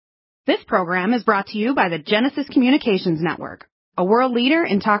This program is brought to you by the Genesis Communications Network, a world leader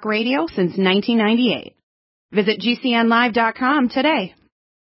in talk radio since 1998. Visit GCNlive.com today.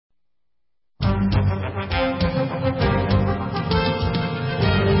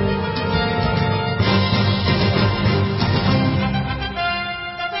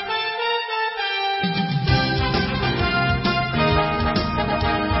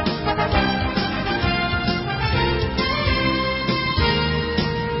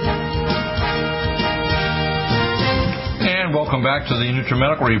 Welcome back to the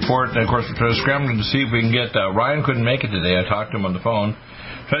NutriMedical Report. And of course, we're scrambling to see if we can get Ryan couldn't make it today. I talked to him on the phone.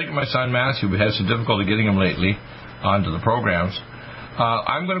 Tried to get my son Matthew, but had some difficulty getting him lately onto the programs.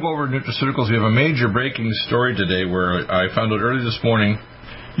 I'm going to go over nutraceuticals. We have a major breaking story today where I found out early this morning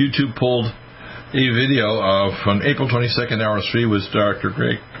YouTube pulled a video from April 22nd, hour 3 with Dr.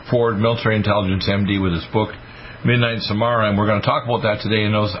 Greg Ford, military intelligence MD, with his book Midnight Samara, and we're going to talk about that today.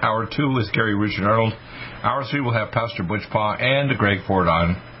 In those hour 2 with Gary Richard Arnold. Hour 3 will have Pastor Butch Paw and Greg Ford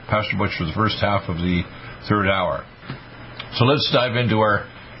on. Pastor Butch for the first half of the third hour. So let's dive into our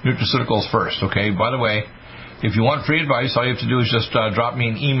nutraceuticals first, okay? By the way, if you want free advice, all you have to do is just drop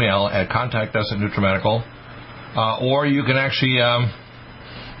me an email at contact@NutriMedical. Or you can actually,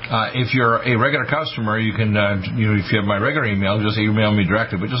 if you're a regular customer, you can, if you have my regular email, just email me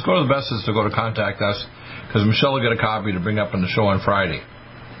directly. But just go to the best is to go to Contact Us, because Michelle will get a copy to bring up on the show on Friday.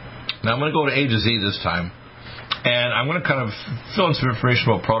 Now, I'm going to go to A to Z this time, and I'm going to kind of fill in some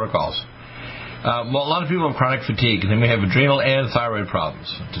information about protocols. A lot of people have chronic fatigue, and they may have adrenal and thyroid problems.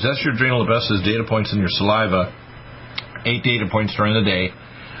 To test your adrenal, the best is data points in your saliva, 8 data points during the day,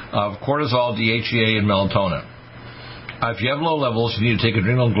 of cortisol, DHEA, and melatonin. If you have low levels, you need to take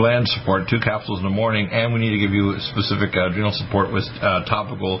adrenal gland support, 2 capsules in the morning, and we need to give you specific adrenal support with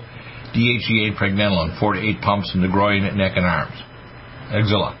topical DHEA pregnenolone, 4 to 8 pumps in the groin, neck, and arms.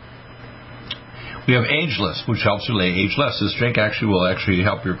 Axilla. We have ageless, which helps you lay ageless. This drink will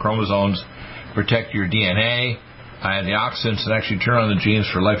help your chromosomes, protect your DNA, antioxidants, and actually turn on the genes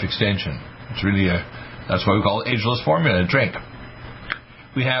for life extension. It's really that's why we call it ageless formula, a drink.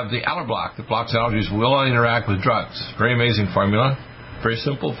 We have the Allerblock that blocks allergies, will not interact with drugs. Very amazing formula. Very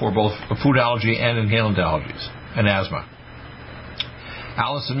simple for both food allergy and inhalant allergies and asthma.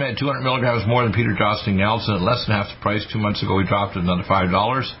 Allison Med, 200 milligrams more than Peter Josting Nelson at less than half the price. 2 months ago, we dropped it another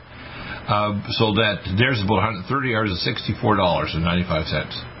 $5. So that theirs is about 130, ours is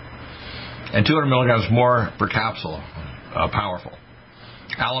 $64.95. And 200 milligrams more per capsule. Powerful.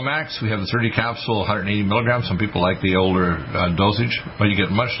 Alamax, we have the 30 capsule, 180 milligrams. Some people like the older dosage, but you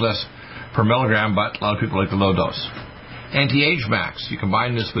get much less per milligram, but a lot of people like the low dose. Anti-Age Max, you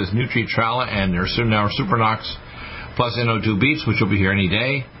combine this with Nutri-Trala and their Supernox plus NO2 Beats, which will be here any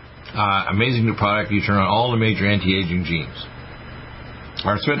day. Amazing new product. You turn on all the major anti-aging genes.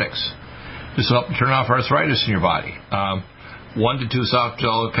 Arthritics. This will help turn off arthritis in your body. 1 to 2 soft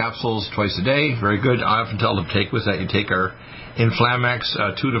gel capsules twice a day. Very good. I often tell them to take with that. You take our Inflamex,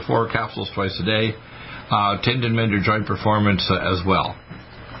 2 to 4 capsules twice a day. Tendon mender, joint performance as well.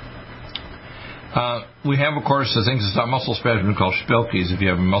 We have, of course, the things that stop muscle spasm called Spilkies if you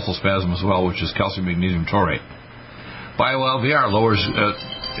have a muscle spasm as well, which is calcium magnesium taurate. BioLVR lowers,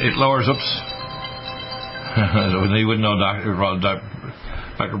 oops. You wouldn't know Dr.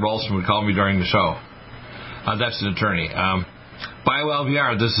 Ralston would call me during the show. That's an attorney.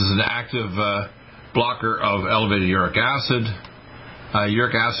 BioLVR, this is an active blocker of elevated uric acid.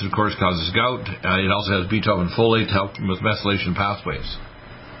 Uric acid, of course, causes gout. It also has B12 and folate to help with methylation pathways.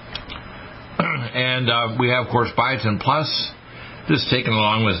 And we have, of course, Biotin Plus. This, taken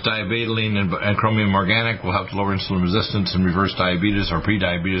along with diabetoline and chromium organic, will help to lower insulin resistance and reverse diabetes or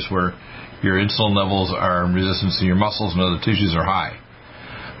prediabetes, where your insulin levels are in resistance in your muscles and other tissues are high.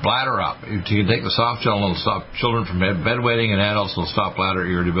 Bladder Up. You can take the soft gel and it'll stop children from bedwetting, and adults will stop bladder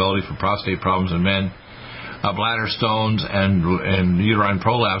irritability for prostate problems in men, bladder stones, and uterine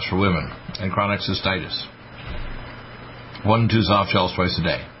prolapse for women, and chronic cystitis. 1 and 2 soft gels twice a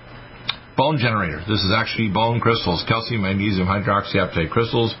day. Bone Generator. This is actually bone crystals, calcium, magnesium, hydroxyapatite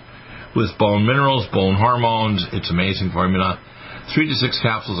crystals with bone minerals, bone hormones. It's amazing formula. 3 to 6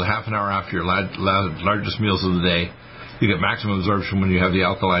 capsules a half an hour after your largest meals of the day. You get maximum absorption when you have the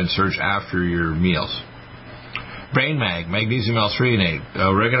alkaline surge after your meals. Brain Mag, magnesium L-threonate.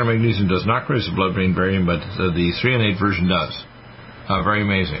 Regular magnesium does not create the blood-brain barrier, but the threonate version does. Very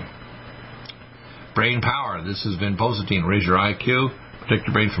amazing. Brain Power. This has been Positine. Raise your IQ. Protect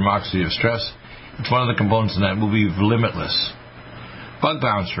your brain from oxidative stress. It's one of the components in that will be limitless. Bug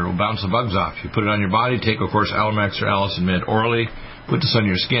Bouncer will bounce the bugs off. You put it on your body. Take, of course, Alamax or Allison Med orally. Put this on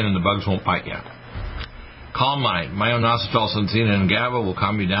your skin and the bugs won't bite you. Calm Night. Myo-inositol, synthena, and GABA will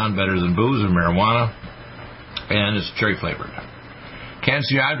calm you down better than booze or marijuana, and it's cherry flavored.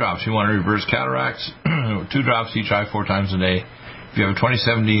 Cancer eye drops. You want to reverse cataracts. 2 drops each eye 4 times a day. If you have a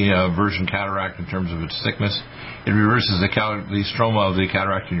 20/70 version cataract in terms of its thickness, it reverses the stroma of the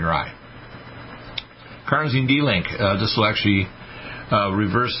cataract in your eye. Carnosine D-Link. This will actually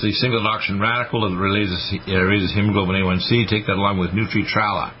reverse the single oxygen radical that raises hemoglobin A1C. Take that along with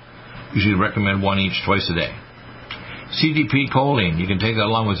NutriTrala. Usually recommend 1 each twice a day. CDP choline. You can take that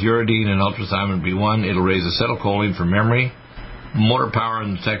along with uridine and ultrathymine B1. It'll raise acetylcholine for memory, motor power,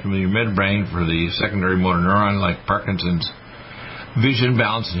 and detective in your midbrain for the secondary motor neuron like Parkinson's, vision,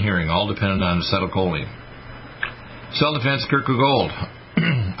 balance, and hearing, all dependent on acetylcholine. Cell Defense Curcu Gold.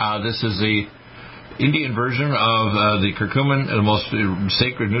 This is the Indian version of the curcumin, the most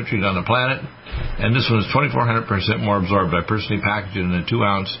sacred nutrient on the planet, and this one is 2,400% more absorbed. I personally package it in a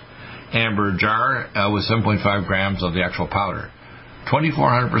 2-ounce amber jar with 7.5 grams of the actual powder.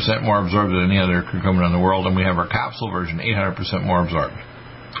 2,400% more absorbed than any other curcumin in the world, and we have our capsule version, 800% more absorbed.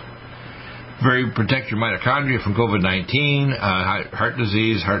 Protect your mitochondria from COVID-19, heart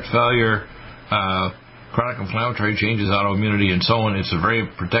disease, heart failure, chronic inflammatory changes, autoimmunity, and so on. It's very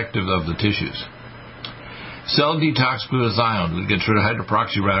protective of the tissues. Cell detox glutathione. It gets rid of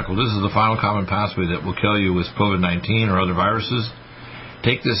hydroperoxy radical. This is the final common pathway that will kill you with COVID-19 or other viruses.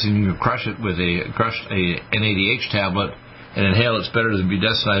 Take this and you crush it with a NADH tablet and inhale. It's better than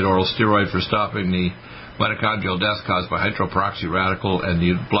budesonide oral steroid for stopping the mitochondrial death caused by hydroperoxy radical and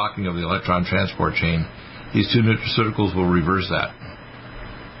the blocking of the electron transport chain. These 2 nutraceuticals will reverse that.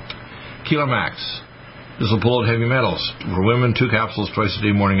 Kilomax. This will pull out heavy metals. For women, 2 capsules twice a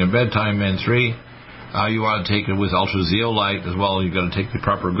day, morning and bedtime. Men, 3. You want to take it with ultra-zeolite as well. You've got to take the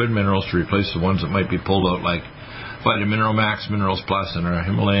proper good minerals to replace the ones that might be pulled out, like Vitamin Mineral Max, Minerals Plus, and our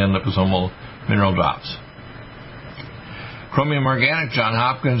Himalayan liposomal mineral drops. Chromium Organic, John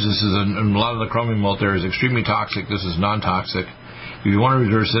Hopkins. This is a lot of the chromium out there is extremely toxic. This is non-toxic. If you want to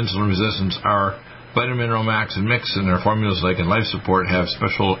reverse insulin resistance, our Vitamin Mineral Max and Mix and their formulas like in Life Support have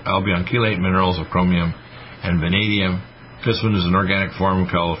special albion chelate minerals of chromium and vanadium. This one is an organic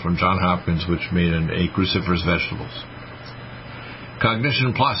formula from John Hopkins, which made a cruciferous vegetables.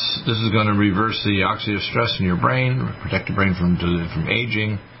 Cognition Plus. This is going to reverse the oxidative stress in your brain, protect the brain from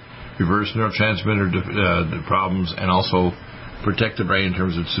aging, reverse neurotransmitter problems, and also protect the brain in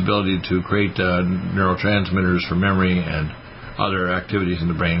terms of its ability to create neurotransmitters for memory and other activities in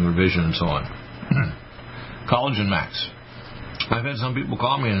the brain, revision, and so on. Collagen Max. I've had some people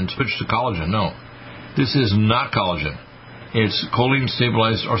call me and switch to collagen. No, this is not collagen. It's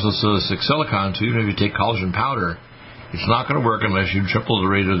choline-stabilized orthosilicic silicon, so even if you take collagen powder, it's not going to work unless you triple the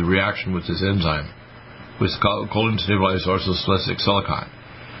rate of the reaction with this enzyme, with choline-stabilized orthosilicic silicon.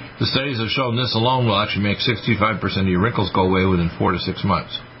 The studies have shown this alone will actually make 65% of your wrinkles go away within 4 to 6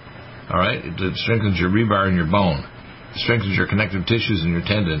 months. All right? It strengthens your rebar in your bone. It strengthens your connective tissues and your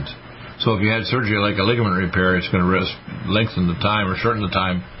tendons. So if you had surgery like a ligament repair, it's going to lengthen the time or shorten the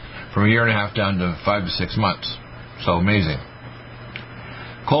time from 1.5 years down to 5 to 6 months. So amazing.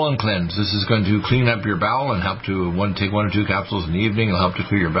 Colon Cleanse. This is going to clean up your bowel and help to take 1 or 2 capsules in the evening. It'll help to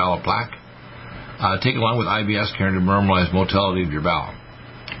clear your bowel plaque. Take it along with IBS care to normalize motility of your bowel.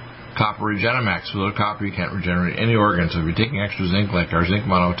 Copper Regenemax. Without copper, you can't regenerate any organ. So if you're taking extra zinc, like our zinc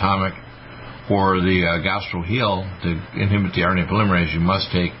monoatomic or the Gastro Heal to inhibit the RNA polymerase, you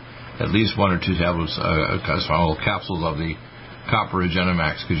must take at least 1 or 2 tablets, capsules of the Copper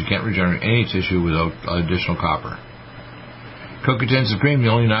Regenemax, because you can't regenerate any tissue without additional copper. CoQ10 Supreme, the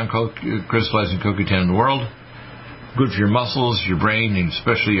only non-crystallizing CoQ10 in the world. Good for your muscles, your brain, and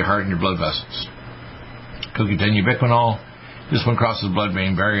especially your heart and your blood vessels. CoQ10 Ubiquinol. This one crosses the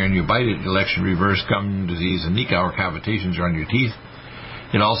blood-brain barrier and you bite it, it'll actually reverse gum disease and Nico or cavitations around your teeth.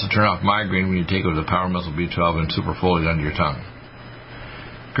 It'll also turn off migraine when you take it with the Power Muscle B12 and superfolate under your tongue.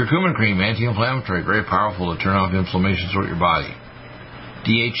 Curcumin cream, anti-inflammatory, very powerful to turn off inflammation throughout your body.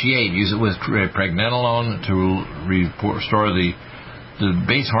 DHEA, use it with pregnenolone to restore the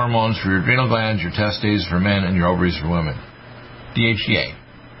base hormones for your adrenal glands, your testes for men, and your ovaries for women. DHEA.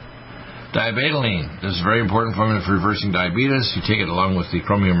 Diabetoline. This is a very important formula for reversing diabetes. You take it along with the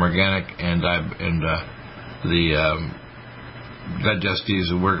chromium organic and the digestives.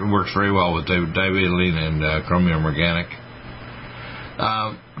 It works very well with diabetoline and chromium organic.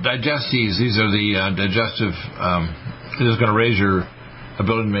 Digestives. These are the digestive. This is going to raise your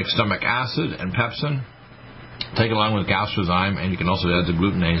ability to make stomach acid and pepsin. Take it along with gastrozyme, and you can also add the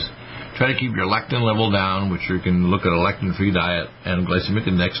glutenase. Try to keep your lectin level down, which you can look at a lectin-free diet, and glycemic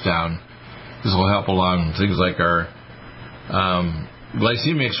index down. This will help along things like our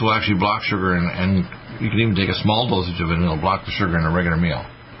Glycemics will actually block sugar, and you can even take a small dosage of it, and it'll block the sugar in a regular meal.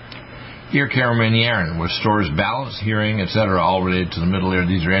 Ear Carminiarin, which stores balance, hearing, etc., all related to the middle ear.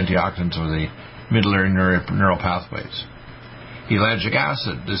 These are antioxidants of the middle ear neural pathways. Ellagic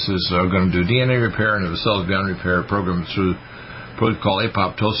acid, this is going to do DNA repair and the cells beyond repair, programmed through protocol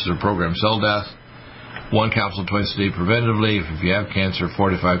apoptosis or programmed cell death. 1 capsule twice a day preventatively. If you have cancer, 4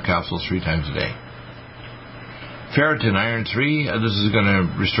 to 5 capsules 3 times a day. Ferritin, iron 3, this is going to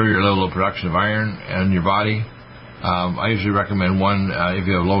restore your level of production of iron in your body. I usually recommend one if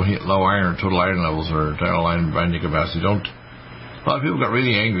you have low iron or total iron levels or total iron binding capacity. A lot of people got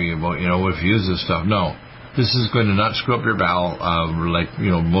really angry about, if you use this stuff. No. This is going to not screw up your bowel,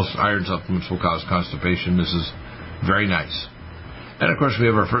 most iron supplements will cause constipation. This is very nice. And, of course, we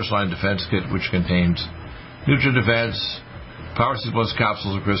have our first-line defense kit, which contains NutriDefense, Power C Plus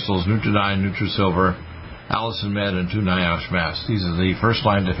capsules or crystals, Nutridyne, NutriSilver, AtoZNutriMed, and 2 NIOSH masks. These are the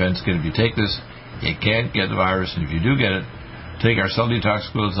first-line defense kit. If you take this, you can't get the virus, and if you do get it, take our Cell Detox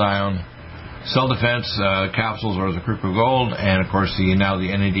Glutathione, Cell Defense capsules or the Crystal Gold, and, of course, the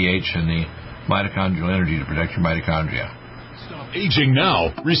NADH and the mitochondrial energy to protect your mitochondria. Aging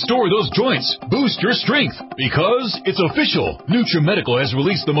now. Restore those joints. Boost your strength. Because it's official. NutriMedical has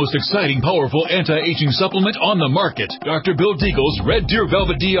released the most exciting, powerful anti-aging supplement on the market. Dr. Bill Deagle's Red Deer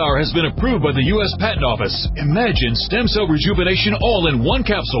Velvet DR has been approved by the U.S. Patent Office. Imagine stem cell rejuvenation all in one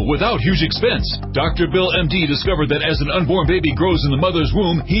capsule without huge expense. Dr. Bill MD discovered that as an unborn baby grows in the mother's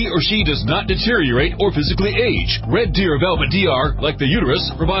womb, he or she does not deteriorate or physically age. Red Deer Velvet DR, like the uterus,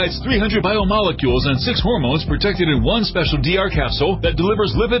 provides 300 biomolecules and 6 hormones protected in one special DR capsule that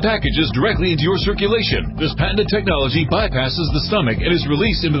delivers lipid packages directly into your circulation. This patented technology bypasses the stomach and is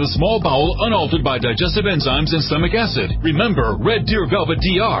released into the small bowel unaltered by digestive enzymes and stomach acid. Remember, Red Deer Velvet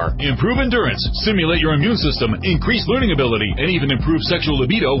DR. Improve endurance, stimulate your immune system, increase learning ability, and even improve sexual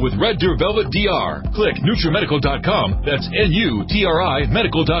libido with Red Deer Velvet DR. Click NutriMedical.com, that's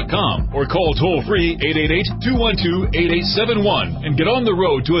NutriMedical.com, or call toll-free 888-212-8871 and get on the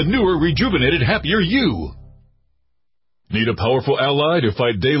road to a newer, rejuvenated, happier you. Need a powerful ally to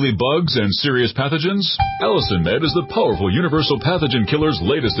fight daily bugs and serious pathogens? AtoZNutriMed is the powerful universal pathogen killer's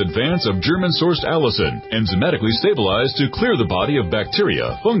latest advance of German-sourced allicin, enzymatically stabilized to clear the body of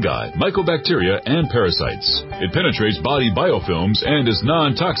bacteria, fungi, mycobacteria, and parasites. It penetrates body biofilms and is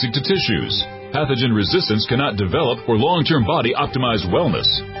non-toxic to tissues. Pathogen resistance cannot develop for long-term body-optimized wellness.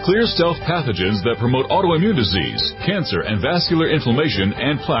 Clear stealth pathogens that promote autoimmune disease, cancer, and vascular inflammation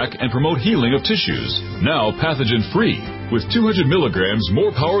and plaque and promote healing of tissues. Now pathogen-free. With 200 milligrams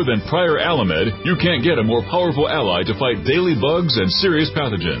more power than prior Alamed, you can't get a more powerful ally to fight daily bugs and serious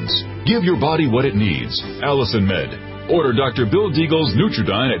pathogens. Give your body what it needs. AtoZNutriMed. Order Dr. Bill Deagle's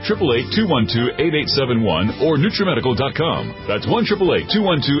Nutridyne at 888-212-8871 or NutriMedical.com. That's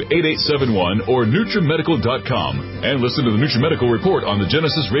 1-888-212-8871 or NutriMedical.com. And listen to the NutriMedical Report on the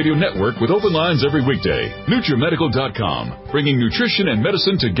Genesis Radio Network with open lines every weekday. NutriMedical.com, bringing nutrition and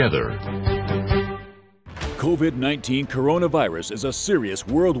medicine together. COVID-19 coronavirus is a serious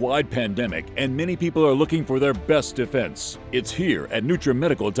worldwide pandemic, and many people are looking for their best defense. It's here at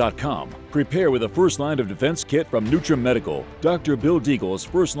NutriMedical.com. Prepare with a first line of defense kit from NutriMedical. Dr. Bill Deagle's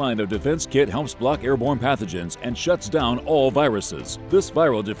first line of defense kit helps block airborne pathogens and shuts down all viruses. This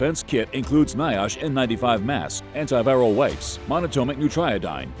viral defense kit includes NIOSH N95 mask, antiviral wipes, monotomic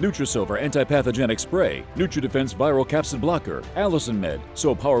Nutriodine, NutriSilver antipathogenic spray, NutriDefense viral capsid blocker, AtoZNutriMed,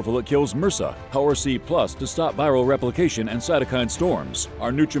 so powerful it kills MRSA, Power C Plus to stop viral replication and cytokine storms.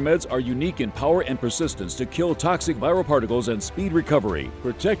 Our NutriMeds are unique in power and persistence to kill toxic viral particles and speed recovery.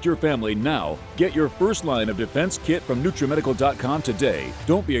 Protect your family now. Get your first line of defense kit from NutriMedical.com today.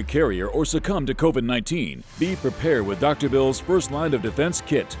 Don't be a carrier or succumb to COVID-19. Be prepared with Dr. Bill's first line of defense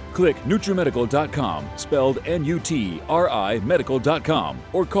kit. Click NutriMedical.com, spelled N-U-T-R-I Medical.com,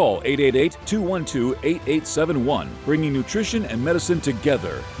 or call 888-212-8871, bringing nutrition and medicine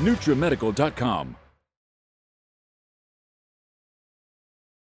together. NutriMedical.com.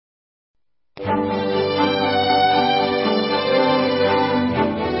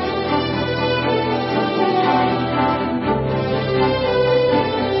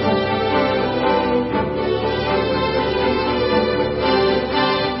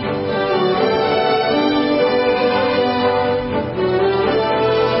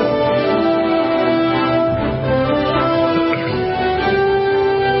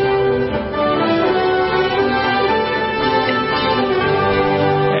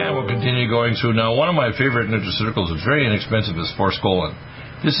 So now, one of my favorite nutraceuticals is very inexpensive is forskolin.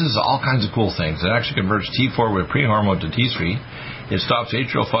 This is all kinds of cool things. It actually converts T4 with pre-hormone to T3. It stops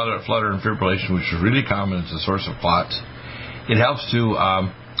atrial flutter and fibrillation, which is really common. It's a source of clots. It helps to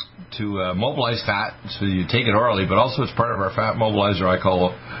mobilize fat, so you take it orally, but also it's part of our fat mobilizer I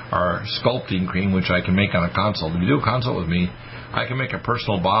call our sculpting cream, which I can make on a consult. If you do a consult with me, I can make a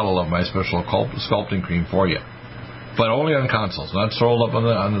personal bottle of my special sculpting cream for you. But only on consults, not sold up on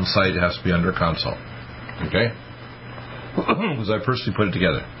the site. It has to be under consult. Okay? Because I personally put it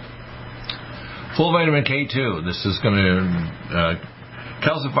together. Full vitamin K2. This is going to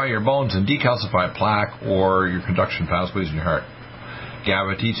calcify your bones and decalcify plaque or your conduction pathways in your heart.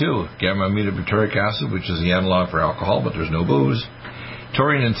 GABA T2, gamma-aminobutyric acid, which is the analog for alcohol, but there's no booze.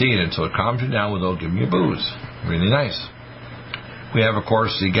 Taurine and theanine, so it calms you down without giving you booze. Really nice. We have, of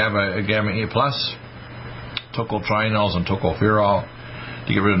course, the gamma A+, tocotrienols and tocopherol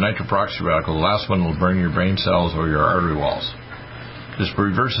to get rid of nitroperoxy radical. The last one will burn your brain cells or your artery walls. This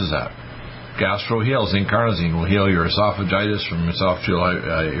reverses that. GastroHeal, zinc carnosine, will heal your esophagitis from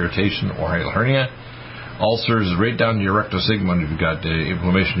esophageal irritation or hiatal hernia. Ulcers right down to your rectosigmoid if you've got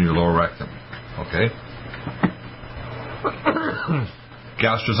inflammation in your lower rectum. Okay?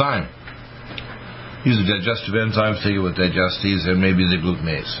 Gastrozyme. Use the digestive enzymes, take it with digestives, and maybe the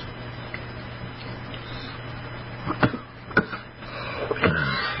glutamase.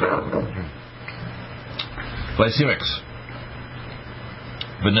 Glycemics.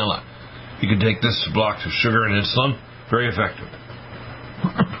 Vanilla. You can take this to block the sugar and insulin. Very effective.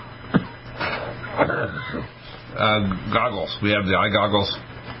 Goggles. We have the eye goggles.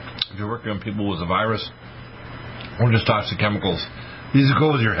 If you're working on people with a virus or just toxic chemicals, these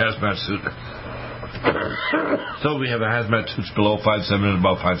go with your hazmat suit. So we have a hazmat suits below 5'7" and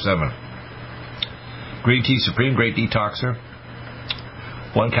above 5'7". Green tea supreme, great detoxer.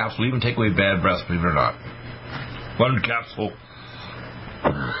 One capsule, even take away bad breath, believe it or not. One capsule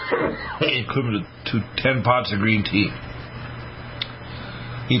equivalent to 10 pots of green tea.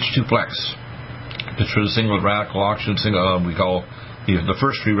 Each 2-plex. It's for the single radical oxygen, we call the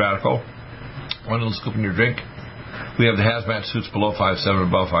first free radical. One little scoop in your drink. We have the hazmat suits below 5'7",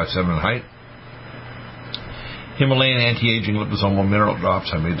 above 5'7" in height. Himalayan anti-aging liposomal mineral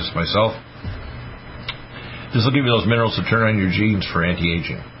drops. I made this myself. This will give you those minerals to turn on your genes for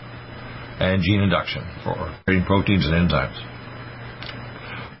anti-aging and gene induction for creating proteins and enzymes.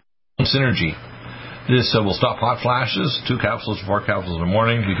 Synergy. This will stop hot flashes, 2 capsules, 4 capsules in the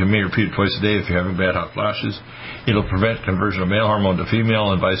morning. You can repeat it twice a day if you're having bad hot flashes. It'll prevent conversion of male hormone to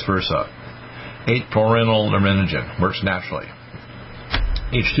female and vice versa. 8-prorenyl laminogen, works naturally.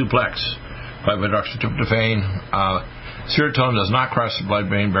 H2-plex, 5-hydroxytryptophan. Serotonin does not cross the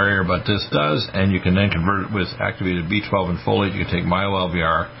blood-brain barrier, but this does, and you can then convert it with activated B12 and folate. You can take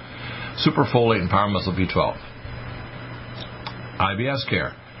MyoLVR, superfolate, and powermethyl B12. IBS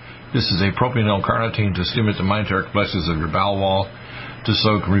care. This is a propionyl carnitine to stimulate the myenteric plexus of your bowel wall, just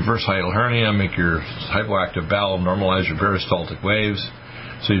so it can reverse hiatal hernia, make your hypoactive bowel, normalize your peristaltic waves,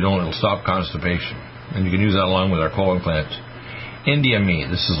 so it'll stop constipation. And you can use that along with our colon cleanse.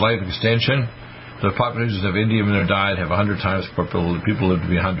 Indiamine. This is life extension. The populations of indium in their diet have 100 times per people live to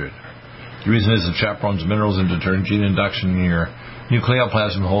be 100. The reason is it chaperones minerals into turn gene induction in your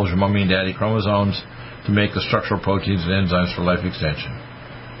nucleoplasm, holds your mommy and daddy chromosomes to make the structural proteins and enzymes for life extension.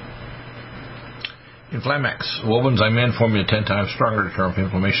 Inflamex. Wobenzyme formula 10 times stronger to turn off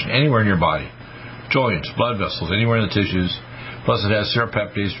inflammation anywhere in your body. Joints, blood vessels, anywhere in the tissues. Plus it has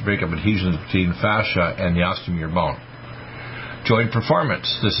serapeptase to break up adhesions between fascia and the osteum of your bone. Joint performance.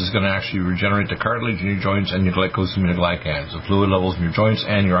 This is going to actually regenerate the cartilage in your joints and your glycosaminoglycans, the fluid levels in your joints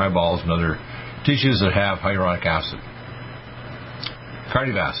and your eyeballs and other tissues that have hyaluronic acid.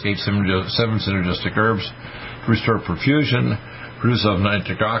 Cardiovasc. 8 synergistic herbs to restore perfusion, produce of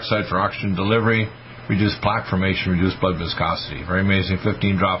nitric oxide for oxygen delivery, reduce plaque formation, reduce blood viscosity. Very amazing.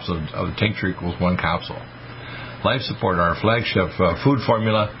 15 drops of the tincture equals 1 capsule. Life Support, our flagship food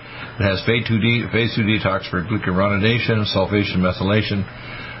formula. It has phase 2 detox for glucuronidation, sulfation, methylation.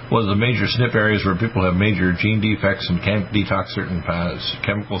 One of the major SNP areas where people have major gene defects and can't detox certain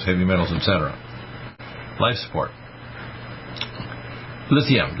chemicals, heavy metals, etc. Life Support.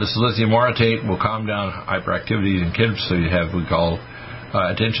 Lithium. This is lithium orotate. Will calm down hyperactivity in kids, so you have what we call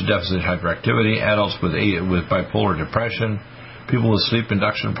attention deficit hyperactivity. Adults with bipolar depression. People with sleep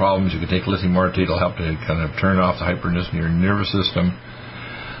induction problems, you can take lithium orotate. It'll help to kind of turn off the hyperness in your nervous system.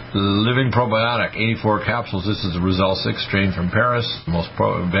 The Living Probiotic, 84 capsules. This is the Rizal 6 strain from Paris, the most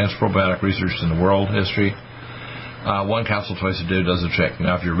advanced probiotic research in the world history. 1 capsule twice a day does the trick.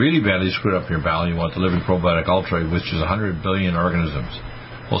 Now, if you're really badly screwed up your bowel, you want the Living Probiotic Ultra, which is 100 billion organisms.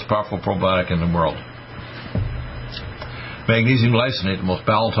 Most powerful probiotic in the world. Magnesium lysate, the most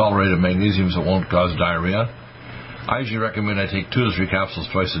bowel-tolerated magnesiums that won't cause diarrhea. I usually recommend I take 2 to 3 capsules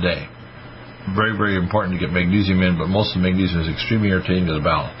twice a day. very, very important to get magnesium in, but most of the magnesium is extremely irritating to the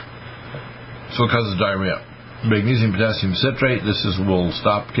bowel. So it causes diarrhea. Magnesium potassium citrate, will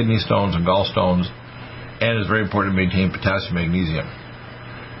stop kidney stones and gallstones, and is very important to maintain potassium magnesium.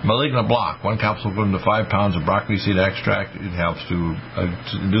 Malignant block, 1 capsule equivalent to 5 pounds of broccoli seed extract. It helps to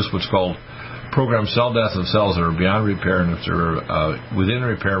induce what's called programmed cell death of cells that are beyond repair, and if they're within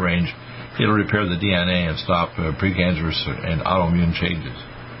repair range, it'll repair the DNA and stop precancerous and autoimmune changes.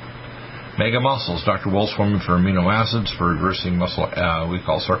 Mega muscles, Dr. Wolf's formula for amino acids for reversing muscle we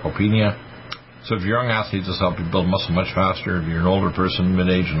call sarcopenia. So if you're young athletes, this will help you build muscle much faster. If you're an older person,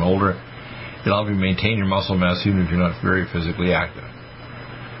 mid-age and older, it'll help you maintain your muscle mass even if you're not very physically active.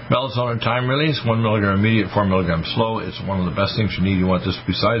 Melatonin time release, 1 milligram immediate, 4 milligram slow. It's one of the best things you need. You want this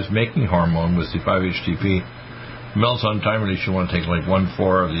besides making hormone with the 5-HTP. Melatonin time release, you want to take like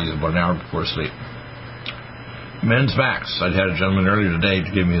 1/4 of these about an hour before sleep. Men's max. I had a gentleman earlier today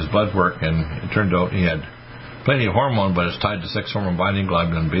to give me his blood work, and it turned out he had plenty of hormone, but it's tied to 6-hormone binding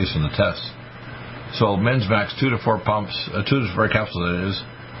globulin based on the test. So men's max, 2 to 4 pumps, 2 to 4 capsules that is,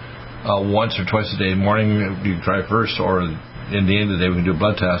 once or twice a day. Morning you can try first, or in the end of the day we can do a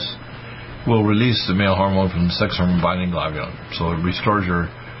blood test. Will release the male hormone from the 6-hormone binding globulin. So it restores your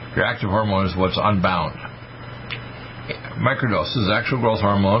active hormone is what's unbound. Microdose, this is actual growth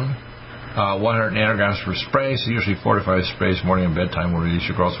hormone. 100 nanograms per spray, so usually 4 to 5 sprays morning and bedtime will release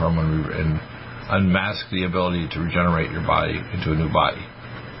your growth hormone and unmask the ability to regenerate your body into a new body.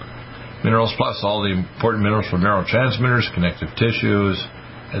 Minerals Plus, all the important minerals for neurotransmitters, connective tissues,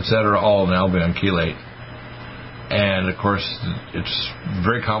 etc., all in albumin chelate. And, of course, it's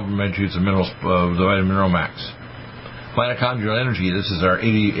very complementary to the vitamin Mineral Max. Mitochondrial energy, this is our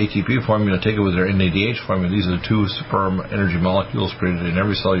ATP formula. Take it with our NADH formula. These are the 2 superb energy molecules created in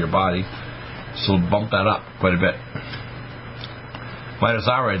every cell of your body. So bump that up quite a bit.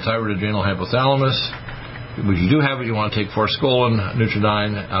 Mitothyroid, thyroid, adrenal, hypothalamus. If you do have it, you want to take forskolin,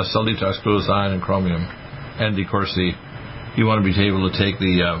 Nutridyne, cell detox, glutathione, and chromium. And, of course, you want to be able to take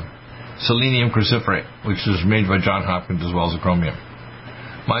the selenium cruciferate, which is made by Johns Hopkins, as well as the chromium.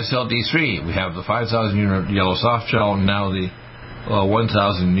 MyCell D3, we have the 5,000 unit yellow soft gel, and now the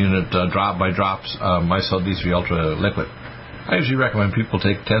 1,000 unit drop by drops MyCell D3 Ultra liquid. I usually recommend people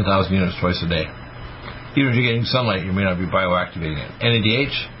take 10,000 units twice a day. Even if you're getting sunlight, you may not be bioactivating it.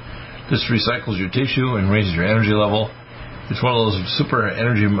 NADH, this recycles your tissue and raises your energy level. It's one of those super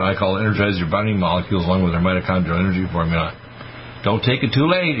energy, I call energize your binding molecules, along with our mitochondrial energy formula. Don't take it too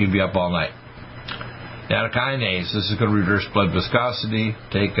late, you'll be up all night. Nattokinase, this is going to reverse blood viscosity.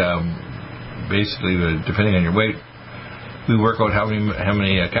 Take, basically, depending on your weight, we work out how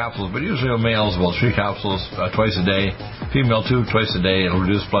many capsules, but usually a male is about 3 capsules twice a day. Female 2 twice a day. It'll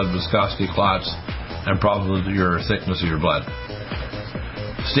reduce blood viscosity, clots, and probably your thickness of your blood.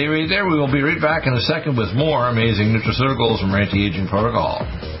 Stay right there. We will be right back in a second with more amazing nutraceuticals from our anti-aging protocol.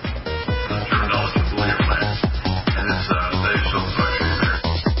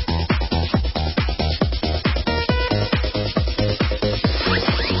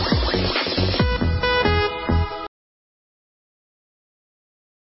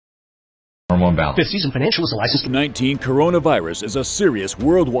 Fifth Season Financial is a licensed. COVID-19 coronavirus is a serious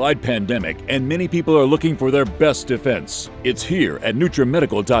worldwide pandemic, and many people are looking for their best defense. It's here at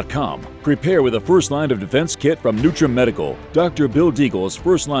NutriMedical.com. Prepare with a first line of defense kit from NutriMedical. Dr. Bill Deagle's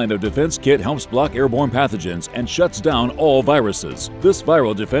first line of defense kit helps block airborne pathogens and shuts down all viruses. This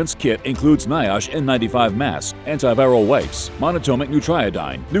viral defense kit includes NIOSH N95 mask, antiviral wipes, monotomic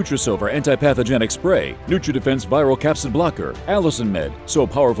Nutriodine, Nutrisilver antipathogenic spray, NutriDefense viral capsid blocker, AtoZNutriMed, so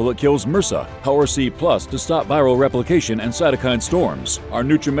powerful it kills MRSA, Power C Plus to stop viral replication and cytokine storms. Our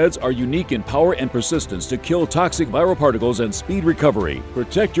NutriMeds are unique in power and persistence to kill toxic viral particles and speed recovery.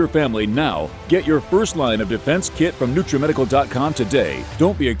 Protect your family now. Get your first line of defense kit from NutriMedical.com today.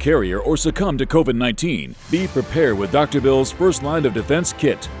 Don't be a carrier or succumb to COVID-19. Be prepared with Dr. Bill's first line of defense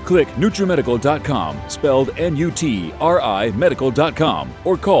kit. Click NutriMedical.com, spelled NUTRI medical.com,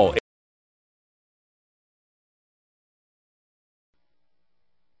 or call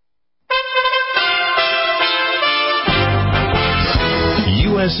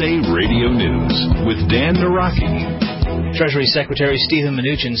USA Radio News with Dan Naraki. Treasury Secretary Stephen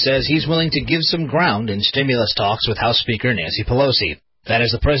Mnuchin says he's willing to give some ground in stimulus talks with House Speaker Nancy Pelosi. That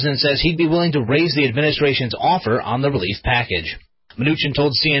is, the president says he'd be willing to raise the administration's offer on the relief package. Mnuchin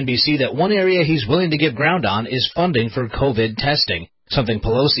told CNBC that one area he's willing to give ground on is funding for COVID testing, something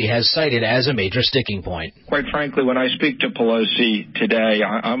Pelosi has cited as a major sticking point. Quite frankly, when I speak to Pelosi today,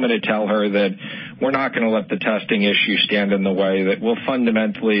 I'm going to tell her that we're not going to let the testing issue stand in the way, that we'll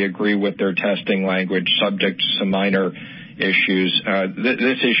fundamentally agree with their testing language, subject to some minor issues.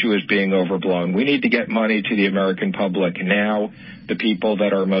 This issue is being overblown. We need to get money to the American public now, the people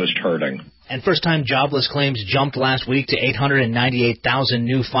that are most hurting. And first-time jobless claims jumped last week to 898,000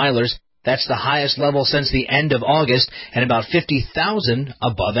 new filers. That's the highest level since the end of August and about 50,000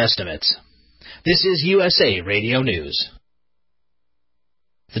 above estimates. This is USA Radio News.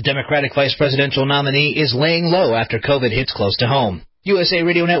 The Democratic vice presidential nominee is laying low after COVID hits close to home. USA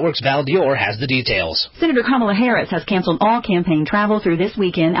Radio Network's Val Dior has the details. Senator Kamala Harris has canceled all campaign travel through this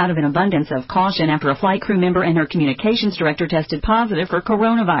weekend out of an abundance of caution after a flight crew member and her communications director tested positive for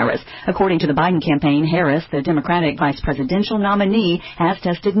coronavirus. According to the Biden campaign, Harris, the Democratic vice presidential nominee, has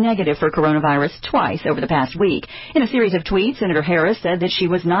tested negative for coronavirus twice over the past week. In a series of tweets, Senator Harris said that she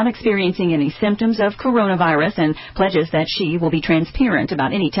was not experiencing any symptoms of coronavirus and pledges that she will be transparent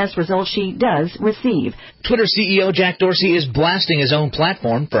about any test results she does receive. Twitter CEO Jack Dorsey is blasting his own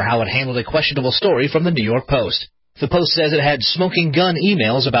platform for how it handled a questionable story from the New York Post. The Post says it had smoking gun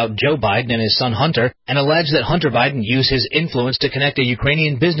emails about Joe Biden and his son Hunter and alleged that Hunter Biden used his influence to connect a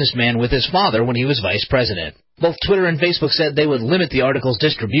Ukrainian businessman with his father when he was vice president. Both Twitter and Facebook said they would limit the article's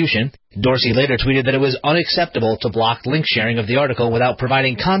distribution. Dorsey later tweeted that it was unacceptable to block link sharing of the article without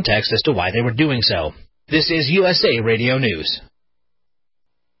providing context as to why they were doing so. This is USA Radio News.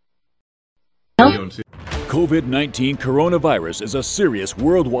 COVID-19 coronavirus is a serious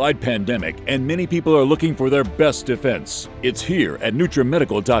worldwide pandemic, and many people are looking for their best defense. It's here at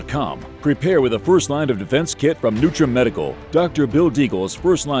NutriMedical.com. Prepare with a first line of defense kit from NutriMedical. Dr. Bill Deagle's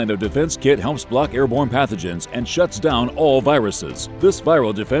first line of defense kit helps block airborne pathogens and shuts down all viruses. This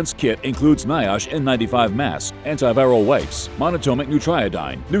viral defense kit includes NIOSH N95 mask, antiviral wipes, monatomic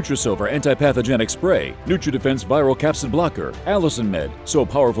Nutriodine, Nutrisilver antipathogenic spray, NutriDefense viral capsid blocker, Allison Med, so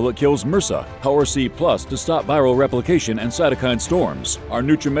powerful it kills MRSA, Power C Plus to stop viral replication and cytokine storms. Our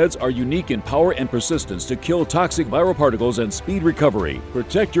NutriMeds are unique in power and persistence to kill toxic viral particles and speed recovery.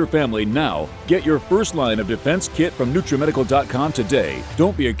 Protect your family now. Get your first line of defense kit from NutriMedical.com today.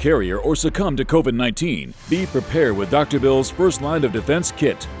 Don't be a carrier or succumb to COVID-19. Be prepared with Dr. Bill's first line of defense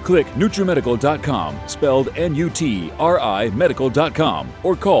kit. Click NutriMedical.com, spelled N-U-T-R-I medical.com,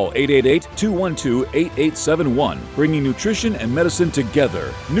 or call 888-212-8871, bringing nutrition and medicine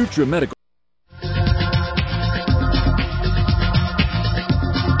together. NutriMedical.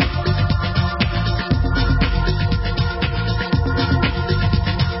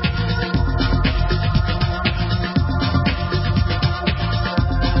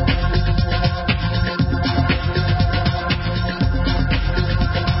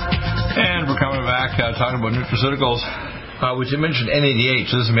 Talking about nutraceuticals, we mentioned NADH,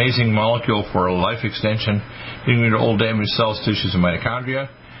 this amazing molecule for life extension, getting rid of old damaged cells, tissues, and mitochondria.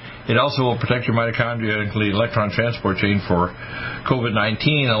 It also will protect your mitochondria, including electron transport chain for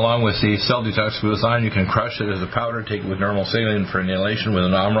COVID-19, along with the cell detoxification. You can crush it as a powder, take it with normal saline for inhalation with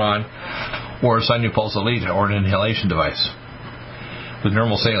an Omron, or a Sunupulse Elite, or an inhalation device with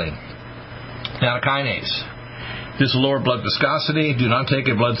normal saline. Nattokinase. This will lower blood viscosity. Do not take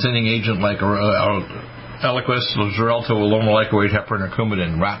a blood-thinning agent like Eliquis, Xarelto, Lomolecoate, heparin, or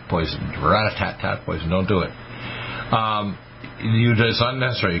Coumadin. Rat poison. Rat-a-tat-tat poison. Don't do it. It's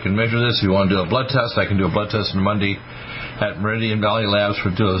unnecessary. You can measure this. If you want to do a blood test, I can do a blood test on Monday at Meridian Valley Labs for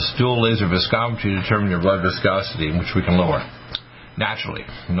dual laser viscometry to determine your blood viscosity, which we can lower naturally.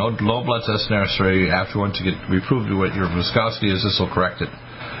 No low blood test necessary. After once you get reproved what your viscosity is, this will correct it.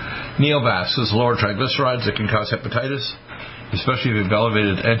 Neovasc is lower triglycerides that can cause hepatitis, especially if you've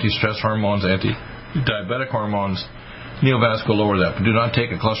elevated anti-stress hormones, anti-diabetic hormones. Neovasc will lower that, but do not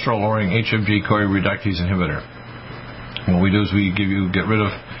take a cholesterol-lowering HMG-CoA reductase inhibitor. What we do is we get rid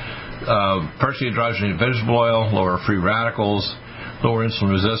of partially hydrogenated vegetable oil, lower free radicals, lower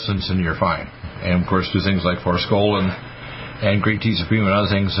insulin resistance, and you're fine. And, of course, do things like forskolin and green tea supreme and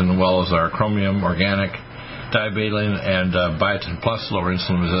other things, and as well as our chromium, organic, diabetoline, and biotin plus lower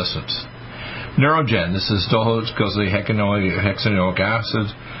insulin resistance. Neurogen, this is docosahexaenoic acid.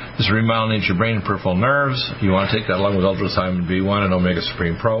 This remyelinates your brain and peripheral nerves. You want to take that along with ultrathymine B1 and Omega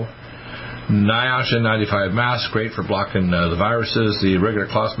Supreme Pro. NIOSH N95 masks, great for blocking the viruses. The regular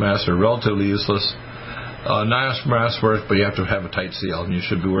cloth masks are relatively useless. NIOSH masks work, but you have to have a tight seal, and you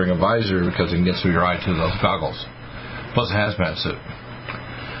should be wearing a visor because it can get through your eye to those goggles. Plus a hazmat suit.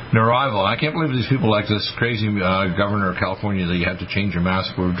 Neurival. I can't believe these people like this crazy governor of California that you have to change your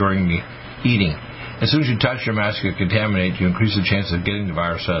mask during the eating. As soon as you touch your mask, you contaminate, you increase the chance of getting the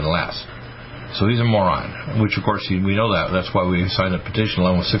virus out of the last. So he's a moron, which of course we know that. That's why we signed a petition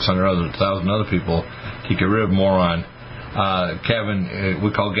along with 600,000 other people to get rid of moron.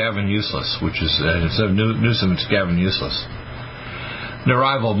 We call Gavin useless, which is instead of Newsom, it's Gavin useless.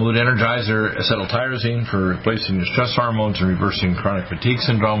 Neurival Mood Energizer, acetyltyrosine for replacing your stress hormones and reversing chronic fatigue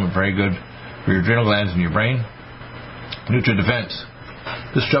syndrome, and very good for your adrenal glands and your brain. NutriDefense.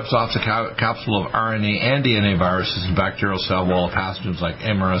 This strips off the capsule of RNA and DNA viruses and bacterial cell wall pathogens like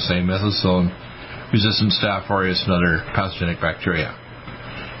MRSA, methicillin-resistant Staph aureus, and other pathogenic bacteria.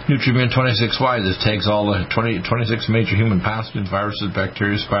 NutriMune 26Y. This tags all the 26 major human pathogens, viruses,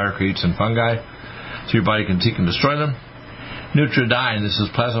 bacteria, spirochetes, and fungi, so your body can seek and destroy them. NutriDyne. This is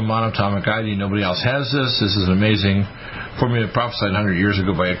plasma monatomic iodine. Nobody else has this. This is an amazing formula prophesied 100 years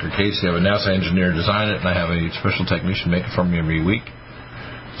ago by Edgar Cayce. I have a NASA engineer design it, and I have a special technician make it for me every week.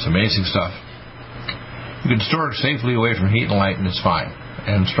 It's amazing stuff. You can store it safely away from heat and light, and it's fine.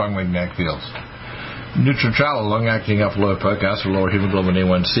 And strong magnetic fields. NutriTrala, long-acting alpha-lipoic acid, lower hemoglobin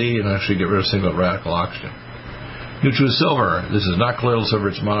A1C, and actually get rid of single radical oxygen. NutriSilver. This is not colloidal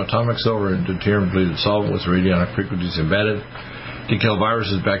silver, it's monatomic silver, and deuterium-depleted solvent with radionic frequencies embedded to kill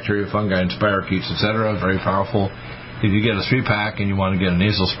viruses, bacteria, fungi, and spirochetes, etc. Very powerful. If you get a 3-pack and you want to get a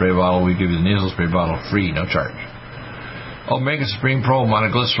nasal spray bottle, we give you the nasal spray bottle free, no charge. Omega Supreme Pro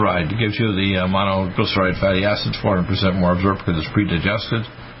monoglyceride gives you the monoglyceride fatty acids, 400% more absorbed because it's pre-digested.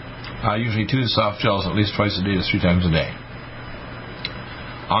 Usually 2 soft gels at least twice a day to 3 times a day.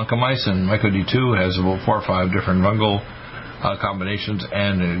 Oncomycin, Myco D2, has about 4 or 5 different fungal combinations,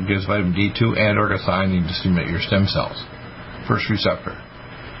 and it gives vitamin D2 and organothionine to stimulate your stem cells. First receptor.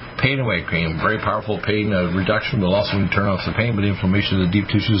 Pain Away Cream, very powerful pain reduction, will also turn off the pain, but inflammation of the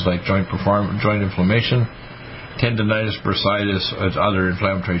deep tissues like joint inflammation, tendinitis, bursitis, and other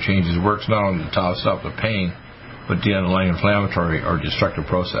inflammatory changes. It works not only to stop the pain, but the underlying inflammatory or destructive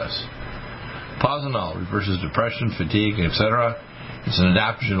process. Posinol reverses depression, fatigue, etc. It's an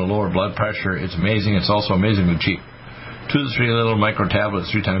adaptogen to lower blood pressure. It's amazing. It's also amazingly cheap. 2 to 3 little micro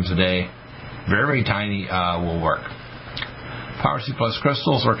tablets 3 times a day. Very, very tiny, will work. Power C Plus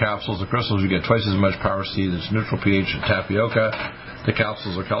crystals or capsules. The crystals, you get twice as much Power C. That's neutral pH tapioca. The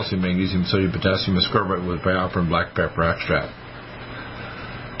capsules are calcium, magnesium, sodium, potassium, ascorbate with bioperin, black pepper extract.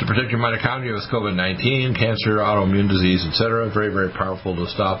 To protect your mitochondria with COVID-19, cancer, autoimmune disease, etc. Very, very powerful to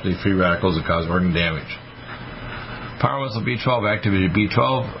stop the free radicals that cause organ damage. Power Muscle B12, activated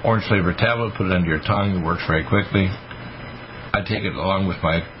B12, orange flavored tablet, put it under your tongue. It works very quickly. I take it along with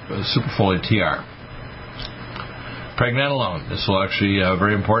my Superfolate TR. Pregnenolone. This will actually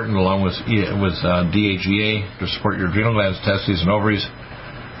very important, along with DHEA to support your adrenal glands, testes, and ovaries.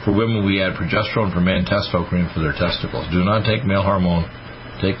 For women, we add progesterone. For men, testo cream for their testicles. Do not take male hormone.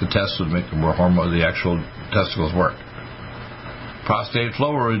 Take the test to make the actual testicles work. Prostate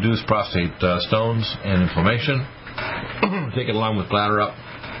Flow will reduce prostate stones and inflammation. Take it along with Bladder Up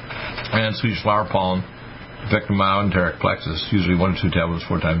and Swedish Flower Pollen. Affect the myoenteric plexus. Usually 1 to 2 tablets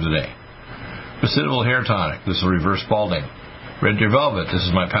 4 times a day. Recidivil Hair Tonic. This will reverse balding. Red Deer Velvet. This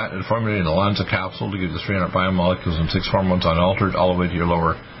is my patented formula in the Lanza capsule to give the 300 biomolecules and 6 hormones unaltered all the way to your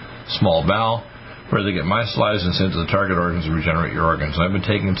lower small bowel, where they get mycelized and sent to the target organs to regenerate your organs. I've been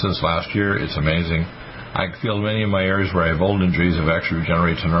taking it since last year. It's amazing. I feel many of my areas where I have old injuries have actually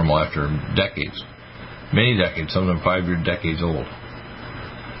regenerated to normal after decades. Many decades, some of them 5-year decades old.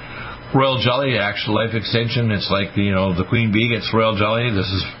 Royal Jelly, actual life extension. It's like, the queen bee gets royal jelly. This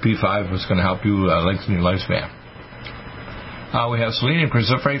is P5. It's going to help you lengthen your lifespan. We have selenium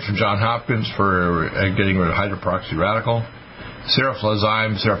cruciferate from Johns Hopkins for getting rid of hydroperoxy radical.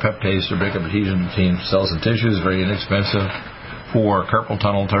 Seroflozyme, serapeptase to break up adhesion between cells and tissues, very inexpensive for carpal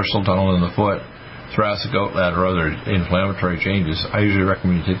tunnel, tarsal tunnel in the foot, thoracic outlet, or other inflammatory changes. I usually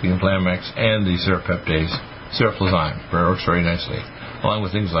recommend you take the Inflamex and the serapeptase, seroflozyme. It works very nicely, along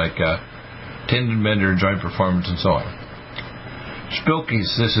with things like tendon bender, joint performance, and so on.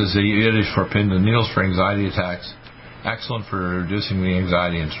 Spilkies, this is the Yiddish for pins and needles for anxiety attacks. Excellent for reducing the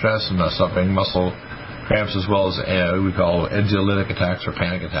anxiety and stress and stopping muscle cramps, as well as we call anxiolytic attacks or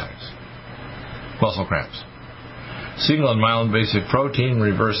panic attacks. Muscle cramps. Single and mild basic protein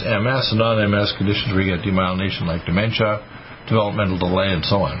reverse MS and non-MS conditions where you get demyelination like dementia, developmental delay, and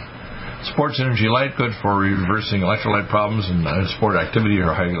so on. Sports Energy Light, good for reversing electrolyte problems and sport activity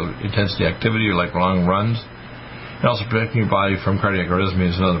or high intensity activity or like long runs. And also protecting your body from cardiac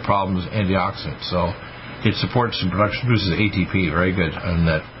arrhythmias and other problems, antioxidants. So it supports and produces ATP, very good on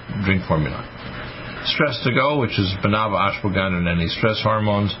that drink formula. Stress to Go, which is Banaba, ashwagandha, and any stress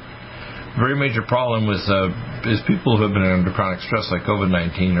hormones. Very major problem with is people who have been under chronic stress like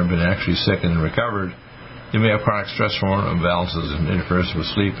COVID-19 or been actually sick and recovered. They may have chronic stress hormone imbalances and interferes with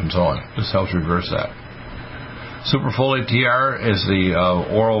sleep and so on. This helps reverse that. Superfolate TR is the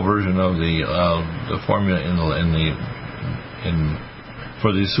oral version of the formula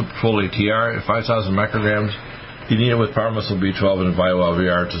for the Superfolate TR. 5,000 micrograms You need it with Power Muscle B12 and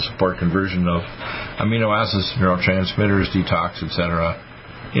BioLVR to support conversion of amino acids, neurotransmitters, detox, etc.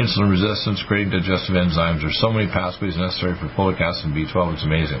 Insulin resistance, creating digestive enzymes. There's so many pathways necessary for folic acid and B12. It's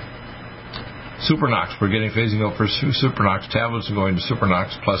amazing. Supernox. We're phasing out for Supernox tablets and going to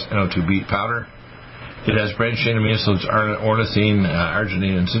Supernox plus NO2 beet powder. It has branched-chain amino acids, ornithine,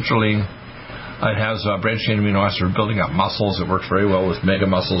 arginine, and citrulline. It has branched-chain amino acids for building up muscles. It works very well with Mega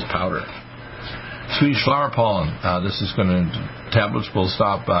Muscles powder. Swedish flower pollen. Tablets will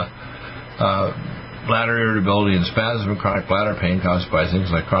stop bladder irritability and spasm and chronic bladder pain caused by things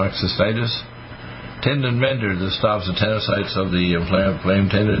like chronic cystitis. Tendon mender. This stops the tenocytes of the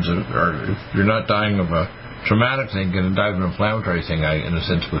inflamed tendons. Or if you're not dying of a traumatic thing, going to die of an inflammatory thing, in a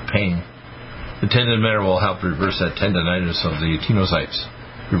sense, with pain. The tendon mender will help reverse that tendinitis of the tenocytes,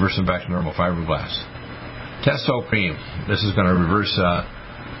 reverse them back to normal fibroblasts. Testo cream. This is going to reverse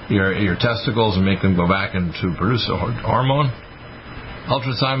your testicles and make them go back into produce a hormone.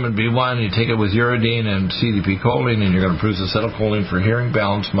 Ultrathymine B1, you take it with uridine and CDP choline, and you're going to produce acetylcholine for hearing,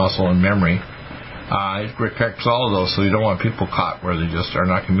 balance, muscle, and memory. It corrects all of those, so you don't want people caught where they just are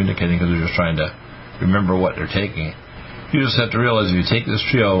not communicating because they're just trying to remember what they're taking. You just have to realize if you take this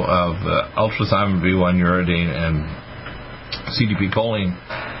trio of ultrathymine B1, uridine, and CDP choline,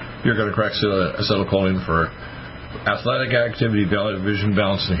 you're going to correct acetylcholine for athletic activity, vision,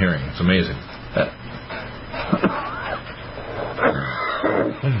 balance, and hearing. It's amazing.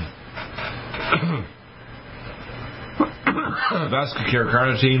 Vascular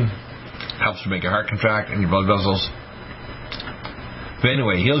carnitine helps to make your heart contract and your blood vessels. But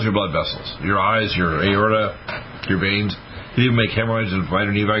anyway, heals your blood vessels, your eyes, your aorta, your veins. It even make hemorrhoids and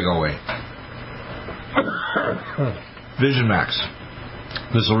vitamin E go away. Vision Max.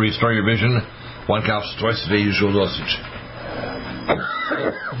 This will restore your vision. 1 capsule twice a day, usual dosage.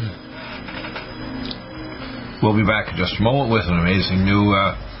 We'll be back in just a moment with an amazing new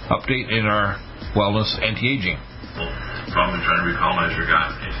update in our wellness anti-aging. Probably trying to recall as your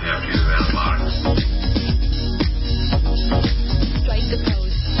gut if you have to use antibiotics. Strike the pose.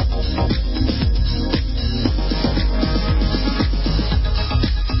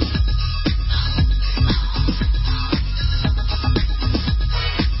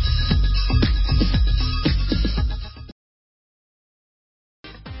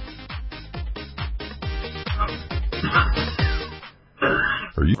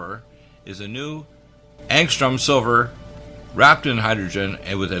 Is a new angstrom silver wrapped in hydrogen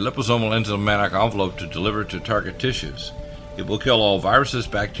and with a liposomal enzymatic envelope to deliver to target tissues. It will kill all viruses,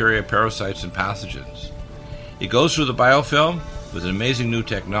 bacteria, parasites, and pathogens. It goes through the biofilm with an amazing new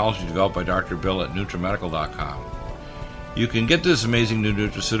technology developed by Dr. Bill at NutriMedical.com. You can get this amazing new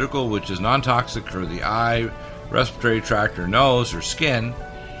nutraceutical, which is non-toxic for the eye, respiratory tract, or nose, or skin,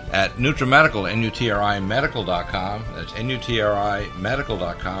 at NutriMedical, NutriMedical.com. That's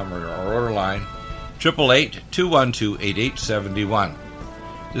NutriMedical.com, or our order line 888-212-8871.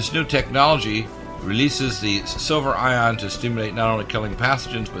 This new technology releases the silver ion to stimulate not only killing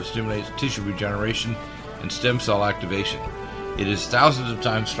pathogens, but stimulates tissue regeneration and stem cell activation. It is thousands of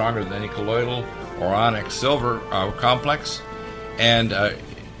times stronger than any colloidal or onyx silver complex, and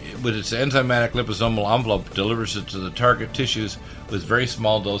with its enzymatic liposomal envelope, delivers it to the target tissues with very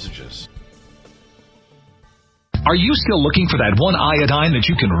small dosages. Are you still looking for that one iodine that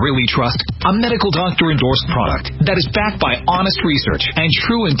you can really trust? A medical doctor-endorsed product that is backed by honest research and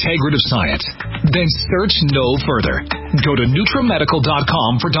true integrative science? Then search no further. Go to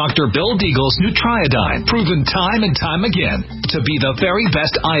NutriMedical.com for Dr. Bill Deagle's Nutriodine, proven time and time again to be the very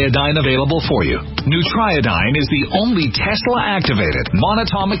best iodine available for you. Nutriodine is the only Tesla-activated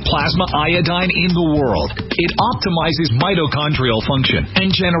monatomic plasma iodine in the world. It optimizes mitochondrial function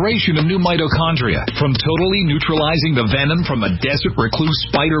and generation of new mitochondria from totally neutralizing the venom from a desert recluse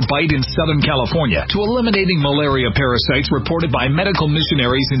spider bite in Southern California to eliminating malaria parasites reported by medical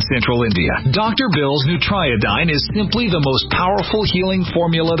missionaries in Central India. Dr. Bill's Nutriodine is simply the most powerful healing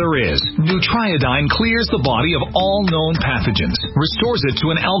formula there is. Nutriodine clears the body of all known pathogens, restores it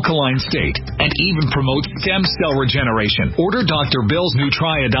to an alkaline state, and even promotes stem cell regeneration. Order Dr. Bill's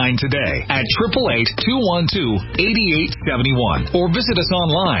Nutriodine today at 888-212-8871 or visit us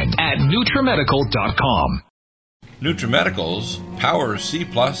online at NutriMedical.com. NutriMedical's Power C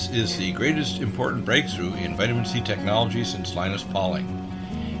Plus is the greatest important breakthrough in vitamin C technology since Linus Pauling.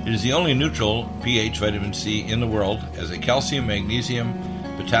 It is the only neutral pH vitamin C in the world as a calcium, magnesium,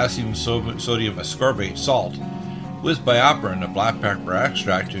 potassium, sodium ascorbate salt with BioPerine, a black pepper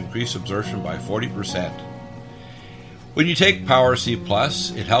extract, to increase absorption by 40%. When you take Power C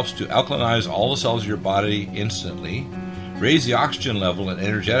Plus, it helps to alkalinize all the cells of your body instantly, raise the oxygen level and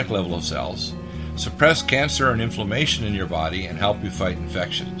energetic level of cells, suppress cancer and inflammation in your body, and help you fight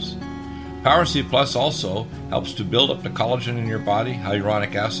infections. Power C Plus also helps to build up the collagen in your body,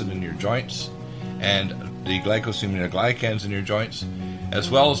 hyaluronic acid in your joints, and the glycosaminoglycans in your joints, as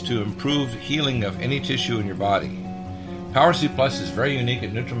well as to improve healing of any tissue in your body. Power C Plus is very unique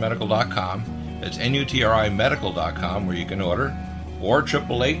at NutriMedical.com. That's NutriMedical.com, where you can order, or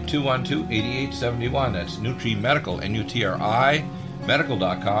 888-212-8871. That's NutriMedical, NUTRI,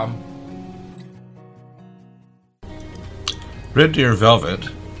 medical.com. Red Deer Velvet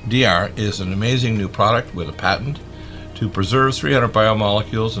DR is an amazing new product with a patent to preserve 300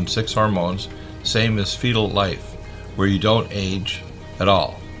 biomolecules and 6 hormones, same as fetal life, where you don't age at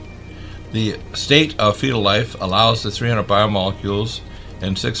all. The state of fetal life allows the 300 biomolecules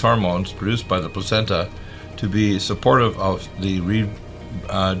and 6 hormones produced by the placenta to be supportive of the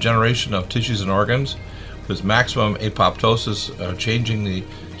regeneration of tissues and organs, with maximum apoptosis, changing the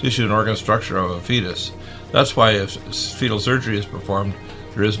tissue and organ structure of a fetus. That's why if fetal surgery is performed,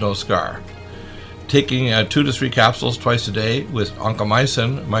 there is no scar. Taking 2 to 3 capsules twice a day with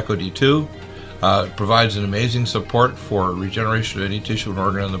oncomycin, myco-D2, provides an amazing support for regeneration of any tissue and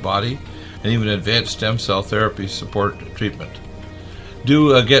organ in the body, and even advanced stem cell therapy support treatment.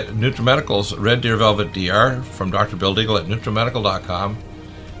 Do get NutriMedical's Red Deer Velvet DR from Dr. Bill Deagle at NutriMedical.com,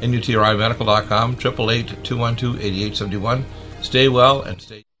 NUTRIMedical.com, 888-212-8871. Stay well and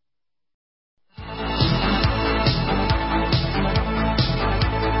stay...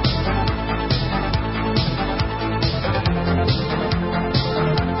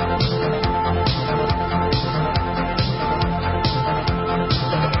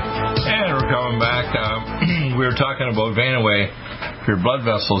 We were talking about vein away for your blood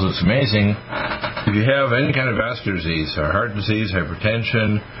vessels. It's amazing. If you have any kind of vascular disease, or heart disease,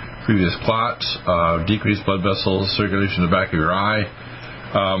 hypertension, previous clots, decreased blood vessels, circulation in the back of your eye,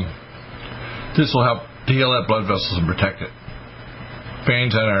 this will help to heal that blood vessels and protect it.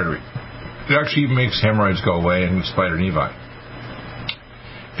 Veins and artery. It actually even makes hemorrhoids go away and spider nevi.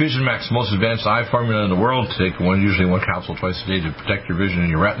 Vision Max, the most advanced eye formula in the world. Take usually one capsule twice a day to protect your vision in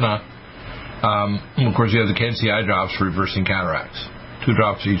your retina. Of course, you have the Kenzie eye drops for reversing cataracts. 2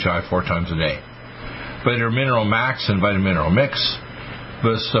 drops each eye 4 times a day. Vitamin Mineral Max and Vitamin Mineral Mix.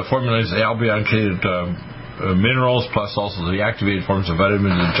 This formula is albion-coated minerals, plus also the activated forms of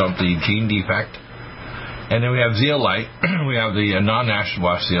vitamins that jump the gene defect. And then we have Zeolite. We have the non-acid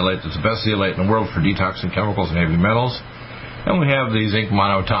wash Zeolite. That's the best Zeolite in the world for detoxing chemicals and heavy metals. And we have the zinc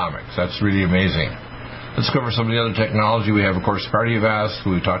monoatomics. That's really amazing. Let's cover some of the other technology. We have, of course, Cardiovasc,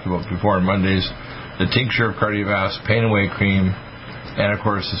 who we talked about before on Mondays, the tincture of Cardiovasc, Pain Away Cream, and, of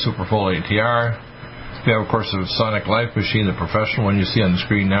course, the Superfolate TR. We have, of course, the Sonic Life Machine, the professional one you see on the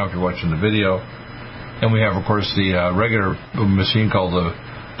screen now if you're watching the video. And we have, of course, the regular machine called the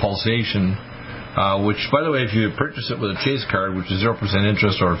Pulsation, which, by the way, if you purchase it with a Chase card, which is 0%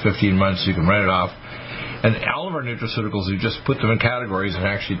 interest or 15 months, you can write it off. And all of our nutraceuticals, you just put them in categories and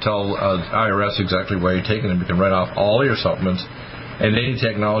actually tell IRS exactly where you're taking them. You can write off all your supplements and any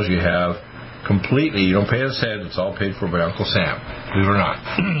technology you have completely. You don't pay a cent. It's all paid for by Uncle Sam, believe it or not.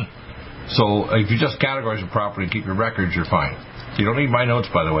 So if you just categorize it properly and keep your records, you're fine. You don't need my notes,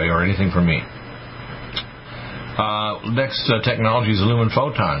 by the way, or anything from me. Next technology is Lumen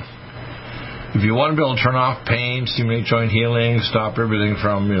Photon. If you want to be able to turn off pain, stimulate joint healing, stop everything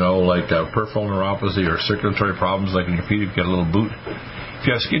from, peripheral neuropathy or circulatory problems like in your feet, if you get a little boot. If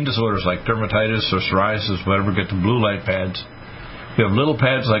you have skin disorders like dermatitis or psoriasis, whatever, get the blue light pads. You have little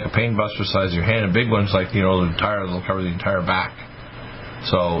pads like a pain buster size of your hand, and big ones like, they'll cover the entire back.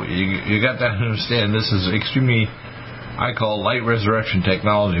 So you got that to understand. This is extremely, I call light resurrection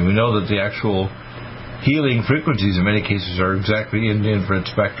technology. We know that the actual healing frequencies in many cases are exactly in the infrared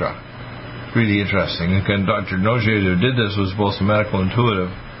spectra. Really interesting. And Dr. Nogier, who did this, was both a medical intuitive,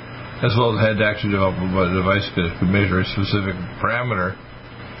 as well as had to actually develop a device that could measure a specific parameter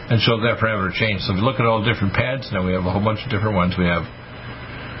and show that parameter change. So if you look at all different pads, now we have a whole bunch of different ones. We have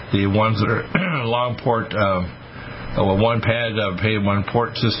the ones that are long port, one pad, one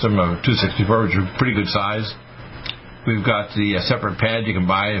port system of 264, which are pretty good size. We've got the separate pad you can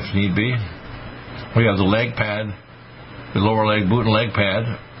buy if need be. We have the leg pad, the lower leg, boot and leg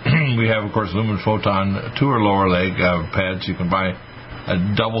pad. We have, of course, Lumen Photon 2 or lower leg pads. You can buy a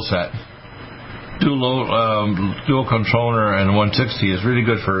double set. Dual controller and 160 is really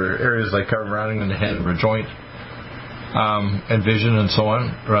good for areas like rounding in the head or a joint, and vision and so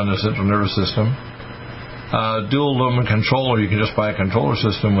on around the central nervous system. Dual lumen controller, you can just buy a controller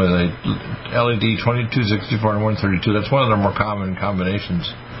system with a LED 2264 and 132. That's one of the more common combinations.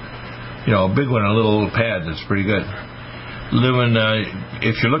 A big one and a little pad that's pretty good. Lumen,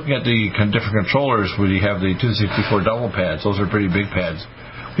 if you're looking at the different controllers where you have the 264 double pads, those are pretty big pads.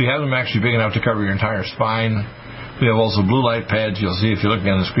 We have them actually big enough to cover your entire spine. We have also blue light pads. You'll see if you're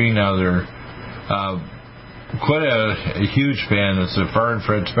looking on the screen now, they're quite a huge fan. It's a far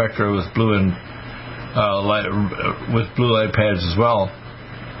infrared spectra with blue light pads as well.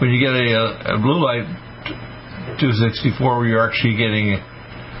 When you get a blue light 264, where you're actually getting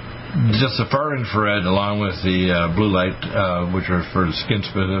just the far infrared along with the blue light, which are for the skin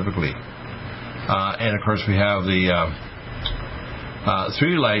specifically. And, of course, we have the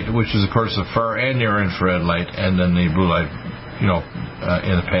 3 light, which is, of course, the far and near infrared light, and then the blue light,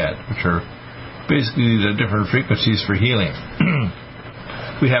 in the pad, which are basically the different frequencies for healing.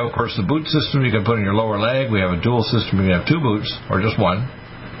 We have, of course, the boot system you can put in your lower leg. We have a dual system. You can have 2 boots or just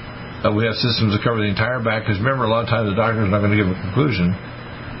 1. We have systems that cover the entire back, because remember, a lot of times the doctor is not going to give a conclusion.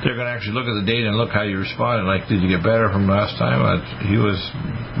 They're going to actually look at the data and look how you responded. Like, did you get better from last time? He was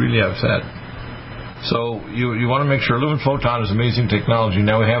really upset. So you want to make sure Lumen Photon is amazing technology.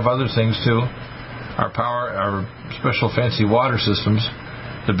 Now we have other things too. Our special fancy water systems.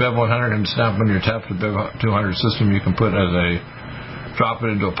 The Bev 100 can snap on your tap. The Bev 200 system you can put as drop it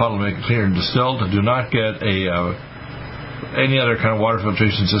into a puddle, make it clear and distilled. Do not get any other kind of water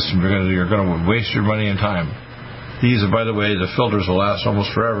filtration system. You're going to waste your money and time. These are, by the way, the filters will last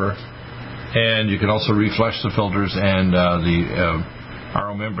almost forever, and you can also reflush the filters and the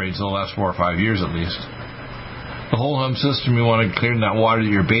RO membranes. They'll last 4 or 5 years at least. The whole home system, you want to clear that water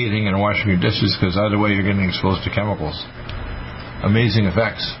that you're bathing and washing your dishes, because either way you're getting exposed to chemicals. Amazing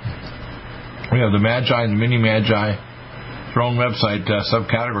effects. We have the Magi and the Mini Magi. Their own website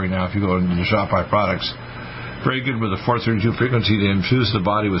subcategory now if you go into the shop by products. Very good with the 432 frequency to infuse the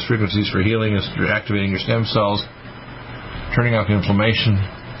body with frequencies for healing, activating your stem cells, turning off inflammation.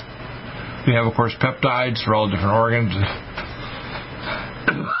 We have, of course, peptides for all the different organs.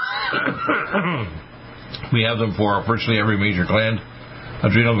 We have them for virtually every major gland: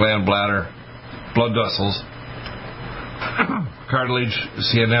 adrenal gland, bladder, blood vessels, cartilage,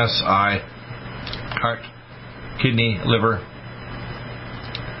 CNS, eye, heart, kidney, liver,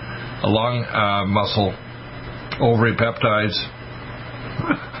 lung, muscle, ovary peptides,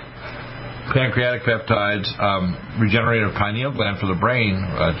 pancreatic peptides, regenerative pineal gland for the brain,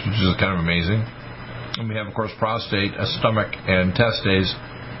 which is kind of amazing. And we have, of course, prostate, stomach, and testes,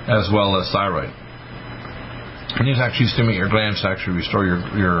 as well as thyroid. And these actually stimulate your glands to actually restore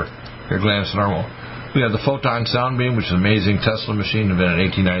your glands to normal. We have the photon sound beam, which is an amazing Tesla machine invented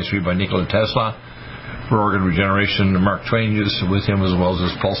in 1893 by Nikola Tesla for organ regeneration. Mark Twain used it with him, as well as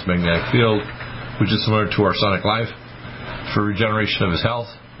his pulse magnetic field, which is similar to our sonic life, for regeneration of his health.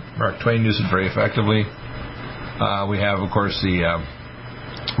 Mark Twain used it very effectively. We have, of course, the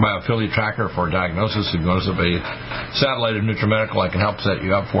biophilia tracker for diagnosis. If you notice of a satellite of NutriMedical, I can help set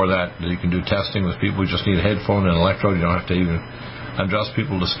you up for that. You can do testing with people. You just need a headphone and an electrode. You don't have to even undress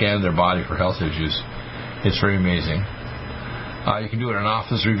people to scan their body for health issues. It's very amazing. You can do it in an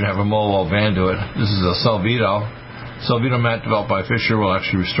office or even have a mobile van do it. This is a Celvito mat developed by Fisher will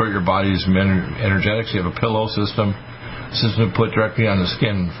actually restore your body's energetics. You have a pillow system put directly on the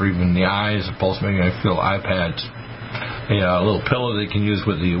skin for even the eyes, a pulse magnetic field iPads, a little pillow they can use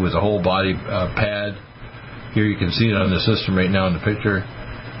with a whole body pad. Here you can see it on the system right now in the picture.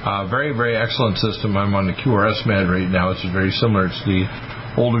 Very, very excellent system. I'm on the QRS mat right now. It's very similar. It's the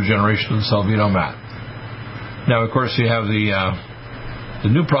older generation of the Celvito mat. Now, of course, you have the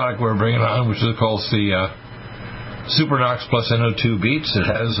new product we're bringing on, which is called the Supernox Plus NO2 Beats. It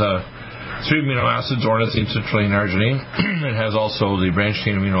has 3 amino acids, ornithine, citrulline, arginine. It has also the branched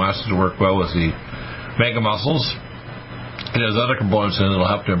chain amino acids to work well with the mega muscles. It has other components in it that will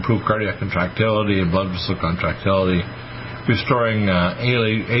help to improve cardiac contractility and blood vessel contractility, restoring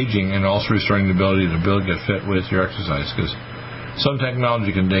aging, and also restoring the ability to get fit with your exercise. Because some technology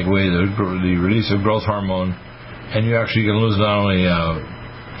can take away the release of growth hormone, and you actually can lose not only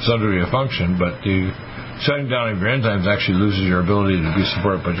some degree of function, but the shutting down of your enzymes actually loses your ability to be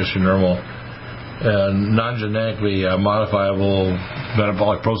supported by just your normal, non-genetically modifiable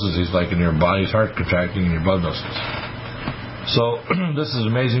metabolic processes like in your body's heart contracting and your blood vessels. So this is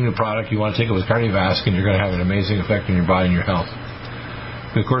an amazing new product. You want to take it with Cardiovasc, and you're going to have an amazing effect on your body and your health.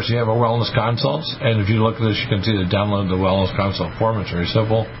 Of course, you have our wellness consults, and if you look at this, you can see the download the wellness consult form. It's very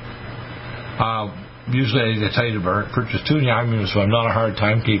simple. Usually I tell you to purchase 2 units, so I'm not a hard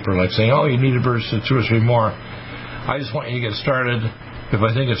timekeeper, like saying, oh, you need to purchase 2 or 3 more. I just want you to get started. If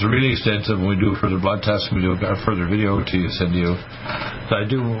I think it's really extensive and we do further blood tests, we do a further video to send you. So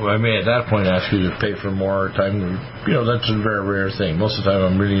I may at that point ask you to pay for more time. That's a very rare thing. Most of the time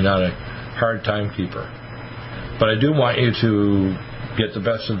I'm really not a hard timekeeper. But I do want you to get the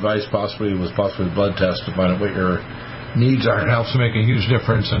best advice possibly with blood tests to find out what your needs are. It helps to make a huge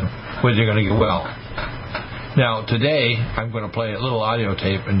difference in whether you're going to get well. Now, today, I'm going to play a little audio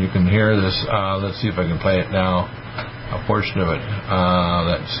tape, and you can hear this. Let's see if I can play it now, a portion of it.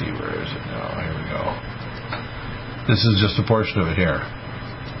 Let's see, where is it now? Here we go. This is just a portion of it here.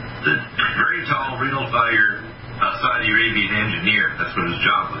 The very tall renal fire Saudi Arabian engineer. That's what his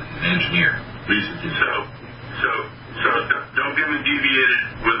job was, an engineer. So don't get me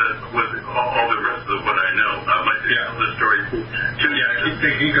deviated with all the rest of what I know. I'd like to tell the story too.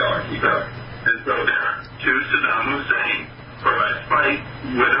 Keep going. And so there to Saddam Hussein for a fight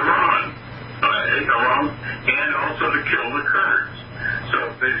with Iran, and also to kill the Kurds. So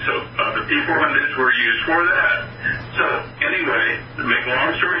the P-400s were used for that. So anyway, to make a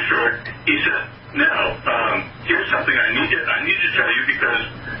long story short, he said, "Now, here's something I need to tell you because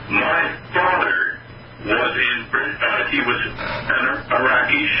my father was he was an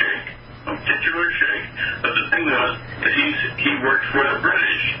Iraqi sheikh, a titular sheikh, but the thing was that he worked for the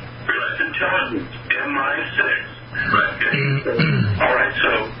British intelligence, MI6. Right. All right,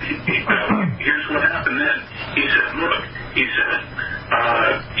 so here's what happened then. He said, look,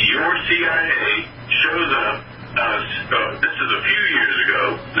 your CIA shows up, this is a few years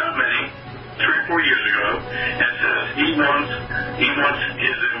ago, not many, 3 or 4 years ago, and says he wants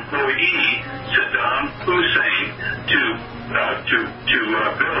his employee, Saddam Hussein, to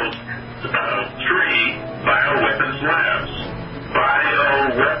build 3 bioweapons labs.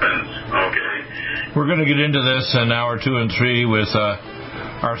 Bioweapons, okay? We're going to get into this in hour 2 and 3 with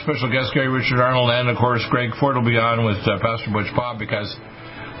our special guest, Gary Richard Arnold, and, of course, Greg Ford will be on with Pastor Butch Bob, because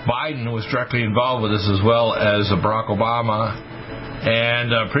Biden was directly involved with this as well as Barack Obama,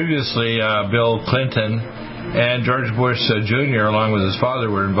 and previously Bill Clinton and George Bush Jr., along with his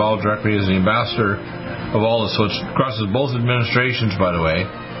father, were involved directly as the ambassador of all this. So it crosses both administrations, by the way.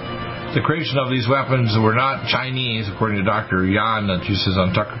 The creation of these weapons were not Chinese, according to Dr. Yan, that uses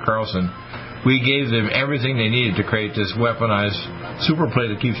on Tucker Carlson. We gave them everything they needed to create this weaponized super plate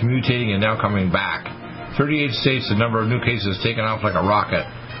that keeps mutating and now coming back. 38 states, the number of new cases taken off like a rocket.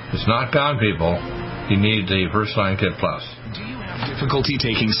 It's not gone, people. You need the First Line Kit Plus. Difficulty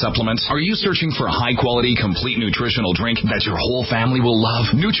taking supplements? Are you searching for a high-quality, complete nutritional drink that your whole family will love?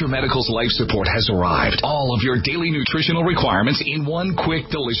 NutriMedical's Life Support has arrived. All of your daily nutritional requirements in one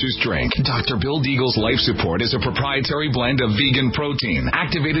quick, delicious drink. Dr. Bill Deagle's Life Support is a proprietary blend of vegan protein,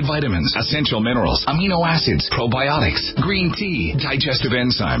 activated vitamins, essential minerals, amino acids, probiotics, green tea, digestive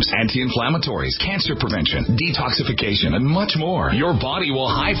enzymes, anti-inflammatories, cancer prevention, detoxification, and much more. Your body will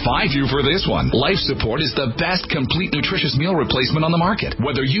high-five you for this one. Life Support is the best complete nutritious meal replacement on the market.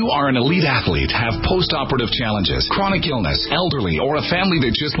 Whether you are an elite athlete, have post-operative challenges, chronic illness, elderly, or a family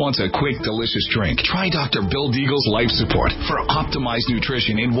that just wants a quick, delicious drink, try Dr. Bill Deagle's Life Support for optimized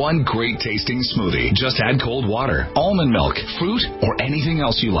nutrition in one great-tasting smoothie. Just add cold water, almond milk, fruit, or anything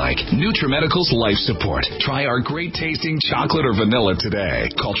else you like. NutriMedical's Life Support. Try our great-tasting chocolate or vanilla today.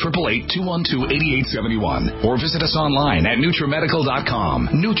 Call 888-212-8871 or visit us online at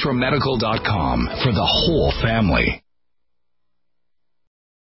NutriMedical.com. NutriMedical.com for the whole family.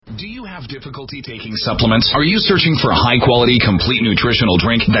 Do you have difficulty taking supplements? Are you searching for a high-quality, complete nutritional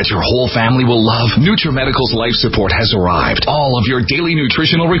drink that your whole family will love? NutriMedical's Life Support has arrived. All of your daily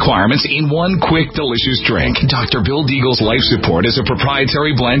nutritional requirements in one quick, delicious drink. Dr. Bill Deagle's Life Support is a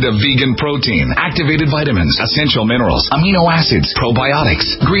proprietary blend of vegan protein, activated vitamins, essential minerals, amino acids,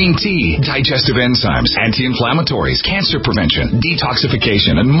 probiotics, green tea, digestive enzymes, anti-inflammatories, cancer prevention,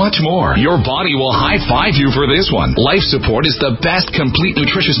 detoxification, and much more. Your body will high-five you for this one. Life Support is the best complete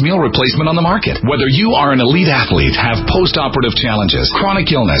nutritious meal replacement on the market. Whether you are an elite athlete, have post-operative challenges,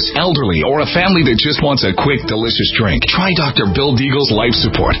 chronic illness, elderly, or a family that just wants a quick, delicious drink, try Dr. Bill Deagle's Life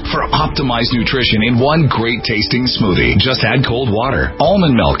Support for optimized nutrition in one great-tasting smoothie. Just add cold water,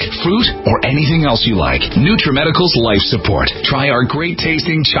 almond milk, fruit, or anything else you like. NutriMedical's Life Support. Try our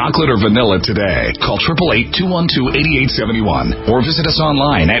great-tasting chocolate or vanilla today. Call 888-212-8871 or visit us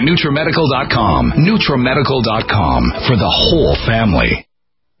online at NutriMedical.com. NutriMedical.com for the whole family.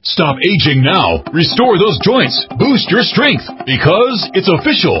 Stop aging now. Restore those joints. Boost your strength. Because it's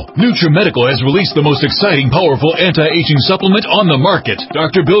official. NutriMedical has released the most exciting, powerful anti-aging supplement on the market.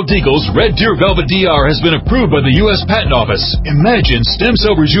 Dr. Bill Deagle's Red Deer Velvet DR has been approved by the U.S. Patent Office. Imagine stem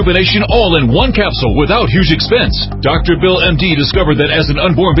cell rejuvenation all in one capsule without huge expense. Dr. Bill MD discovered that as an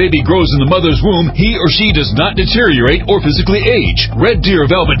unborn baby grows in the mother's womb, he or she does not deteriorate or physically age. Red Deer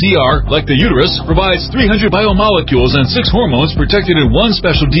Velvet DR, like the uterus, provides 300 biomolecules and 6 hormones protected in one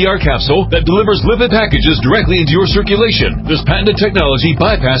special DR capsule that delivers lipid packages directly into your circulation. This patented technology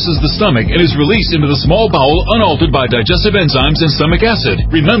bypasses the stomach and is released into the small bowel unaltered by digestive enzymes and stomach acid.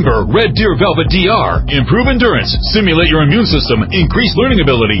 Remember Red Deer Velvet DR. Improve endurance, stimulate your immune system, increase learning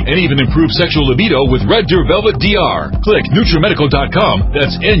ability, and even improve sexual libido with Red Deer Velvet DR. Click NutriMedical.com,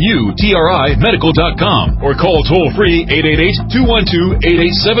 that's NutriMedical.com, or call toll-free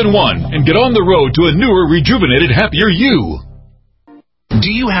 888-212-8871 and get on the road to a newer, rejuvenated, happier you. Do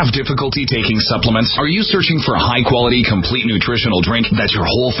you have difficulty taking supplements? Are you searching for a high-quality, complete nutritional drink that your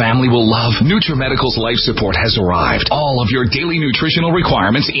whole family will love? NutriMedical's Life Support has arrived. All of your daily nutritional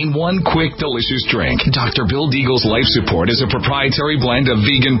requirements in one quick, delicious drink. Dr. Bill Deagle's Life Support is a proprietary blend of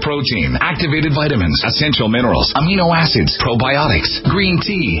vegan protein, activated vitamins, essential minerals, amino acids, probiotics, green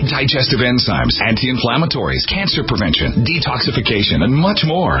tea, digestive enzymes, anti-inflammatories, cancer prevention, detoxification, and much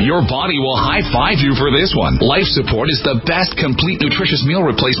more. Your body will high-five you for this one. Life Support is the best complete nutritious meal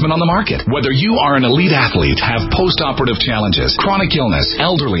replacement on the market. Whether you are an elite athlete, have post-operative challenges, chronic illness,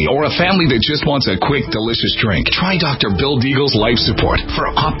 elderly, or a family that just wants a quick, delicious drink, try Dr. Bill Deagle's Life Support for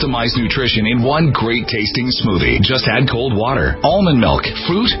optimized nutrition in one great tasting smoothie. Just add cold water, almond milk,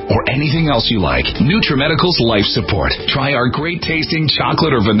 fruit, or anything else you like. NutriMedical's Life Support. Try our great tasting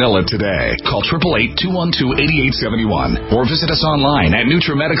chocolate or vanilla today. Call 888-212-8871 or visit us online at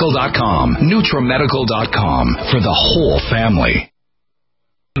NutriMedical.com. NutriMedical.com for the whole family.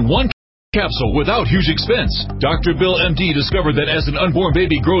 One capsule without huge expense. Dr. Bill MD discovered that as an unborn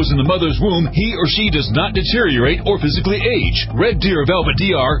baby grows in the mother's womb, he or she does not deteriorate or physically age. Red Deer Velvet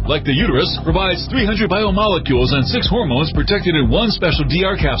DR, like the uterus, provides 300 biomolecules and 6 hormones protected in one special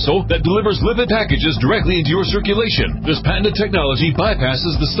DR capsule that delivers lipid packages directly into your circulation. This patented technology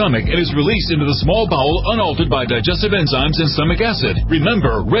bypasses the stomach and is released into the small bowel unaltered by digestive enzymes and stomach acid.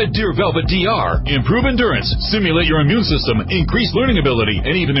 Remember Red Deer Velvet DR. Improve endurance, stimulate your immune system, increase learning ability,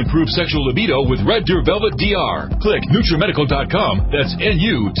 and even improve sexual libido with Red Deer Velvet DR. Click NutriMedical.com, that's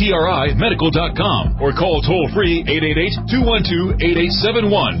NutriMedical.com, or call toll-free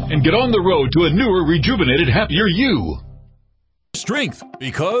 888-212-8871 and get on the road to a newer, rejuvenated, happier you. Strength,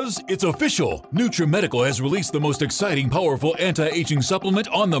 because it's official. NutriMedical has released the most exciting, powerful anti-aging supplement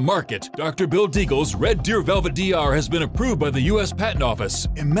on the market. Dr. Bill Deagle's Red Deer Velvet DR has been approved by the U.S. Patent Office.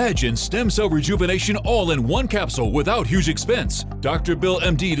 Imagine stem cell rejuvenation all in one capsule without huge expense. Dr. Bill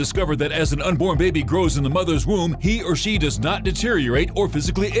MD discovered that as an unborn baby grows in the mother's womb, he or she does not deteriorate or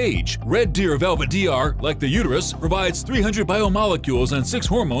physically age. Red Deer Velvet DR, like the uterus, provides 300 biomolecules and 6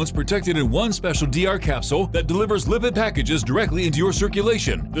 hormones protected in one special DR capsule that delivers lipid packages directly into your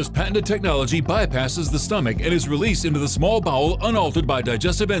circulation. This patented technology bypasses the stomach and is released into the small bowel unaltered by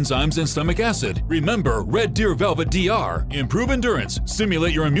digestive enzymes and stomach acid. Remember Red Deer Velvet DR. Improve endurance,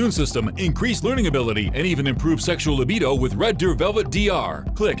 stimulate your immune system, increase learning ability, and even improve sexual libido with Red Deer Velvet DR.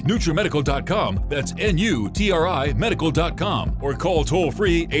 Click NutriMedical.com, that's NutriMedical.com, or call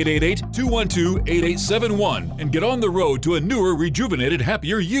toll-free 888-212-8871 and get on the road to a newer, rejuvenated,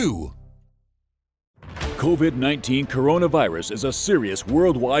 happier you. COVID-19 coronavirus is a serious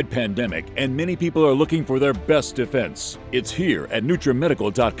worldwide pandemic, and many people are looking for their best defense. It's here at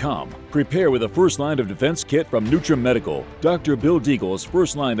NutriMedical.com. Prepare with a first line of defense kit from NutriMedical. Dr. Bill Deagle's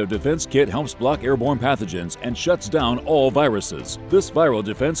first line of defense kit helps block airborne pathogens and shuts down all viruses. This viral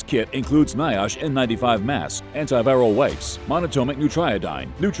defense kit includes NIOSH N95 mask, antiviral wipes, monatomic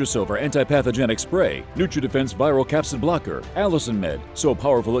Nutriodine, Nutrisilver antipathogenic spray, NutriDefense viral capsid blocker, Allison Med, so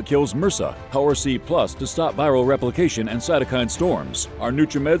powerful it kills MRSA, Power C Plus to stop viral replication and cytokine storms. Our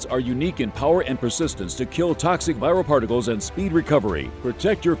NutriMeds are unique in power and persistence to kill toxic viral particles and speed recovery.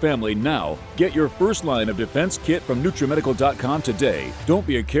 Protect your family now. Get your first line of defense kit from NutriMedical.com today. Don't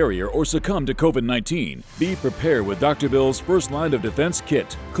be a carrier or succumb to COVID-19. Be prepared with Dr. Bill's first line of defense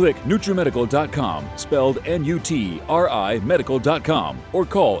kit. Click NutriMedical.com, spelled NutriMedical.com, or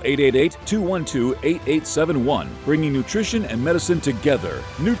call 888-212-8871, bringing nutrition and medicine together.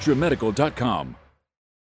 NutriMedical.com.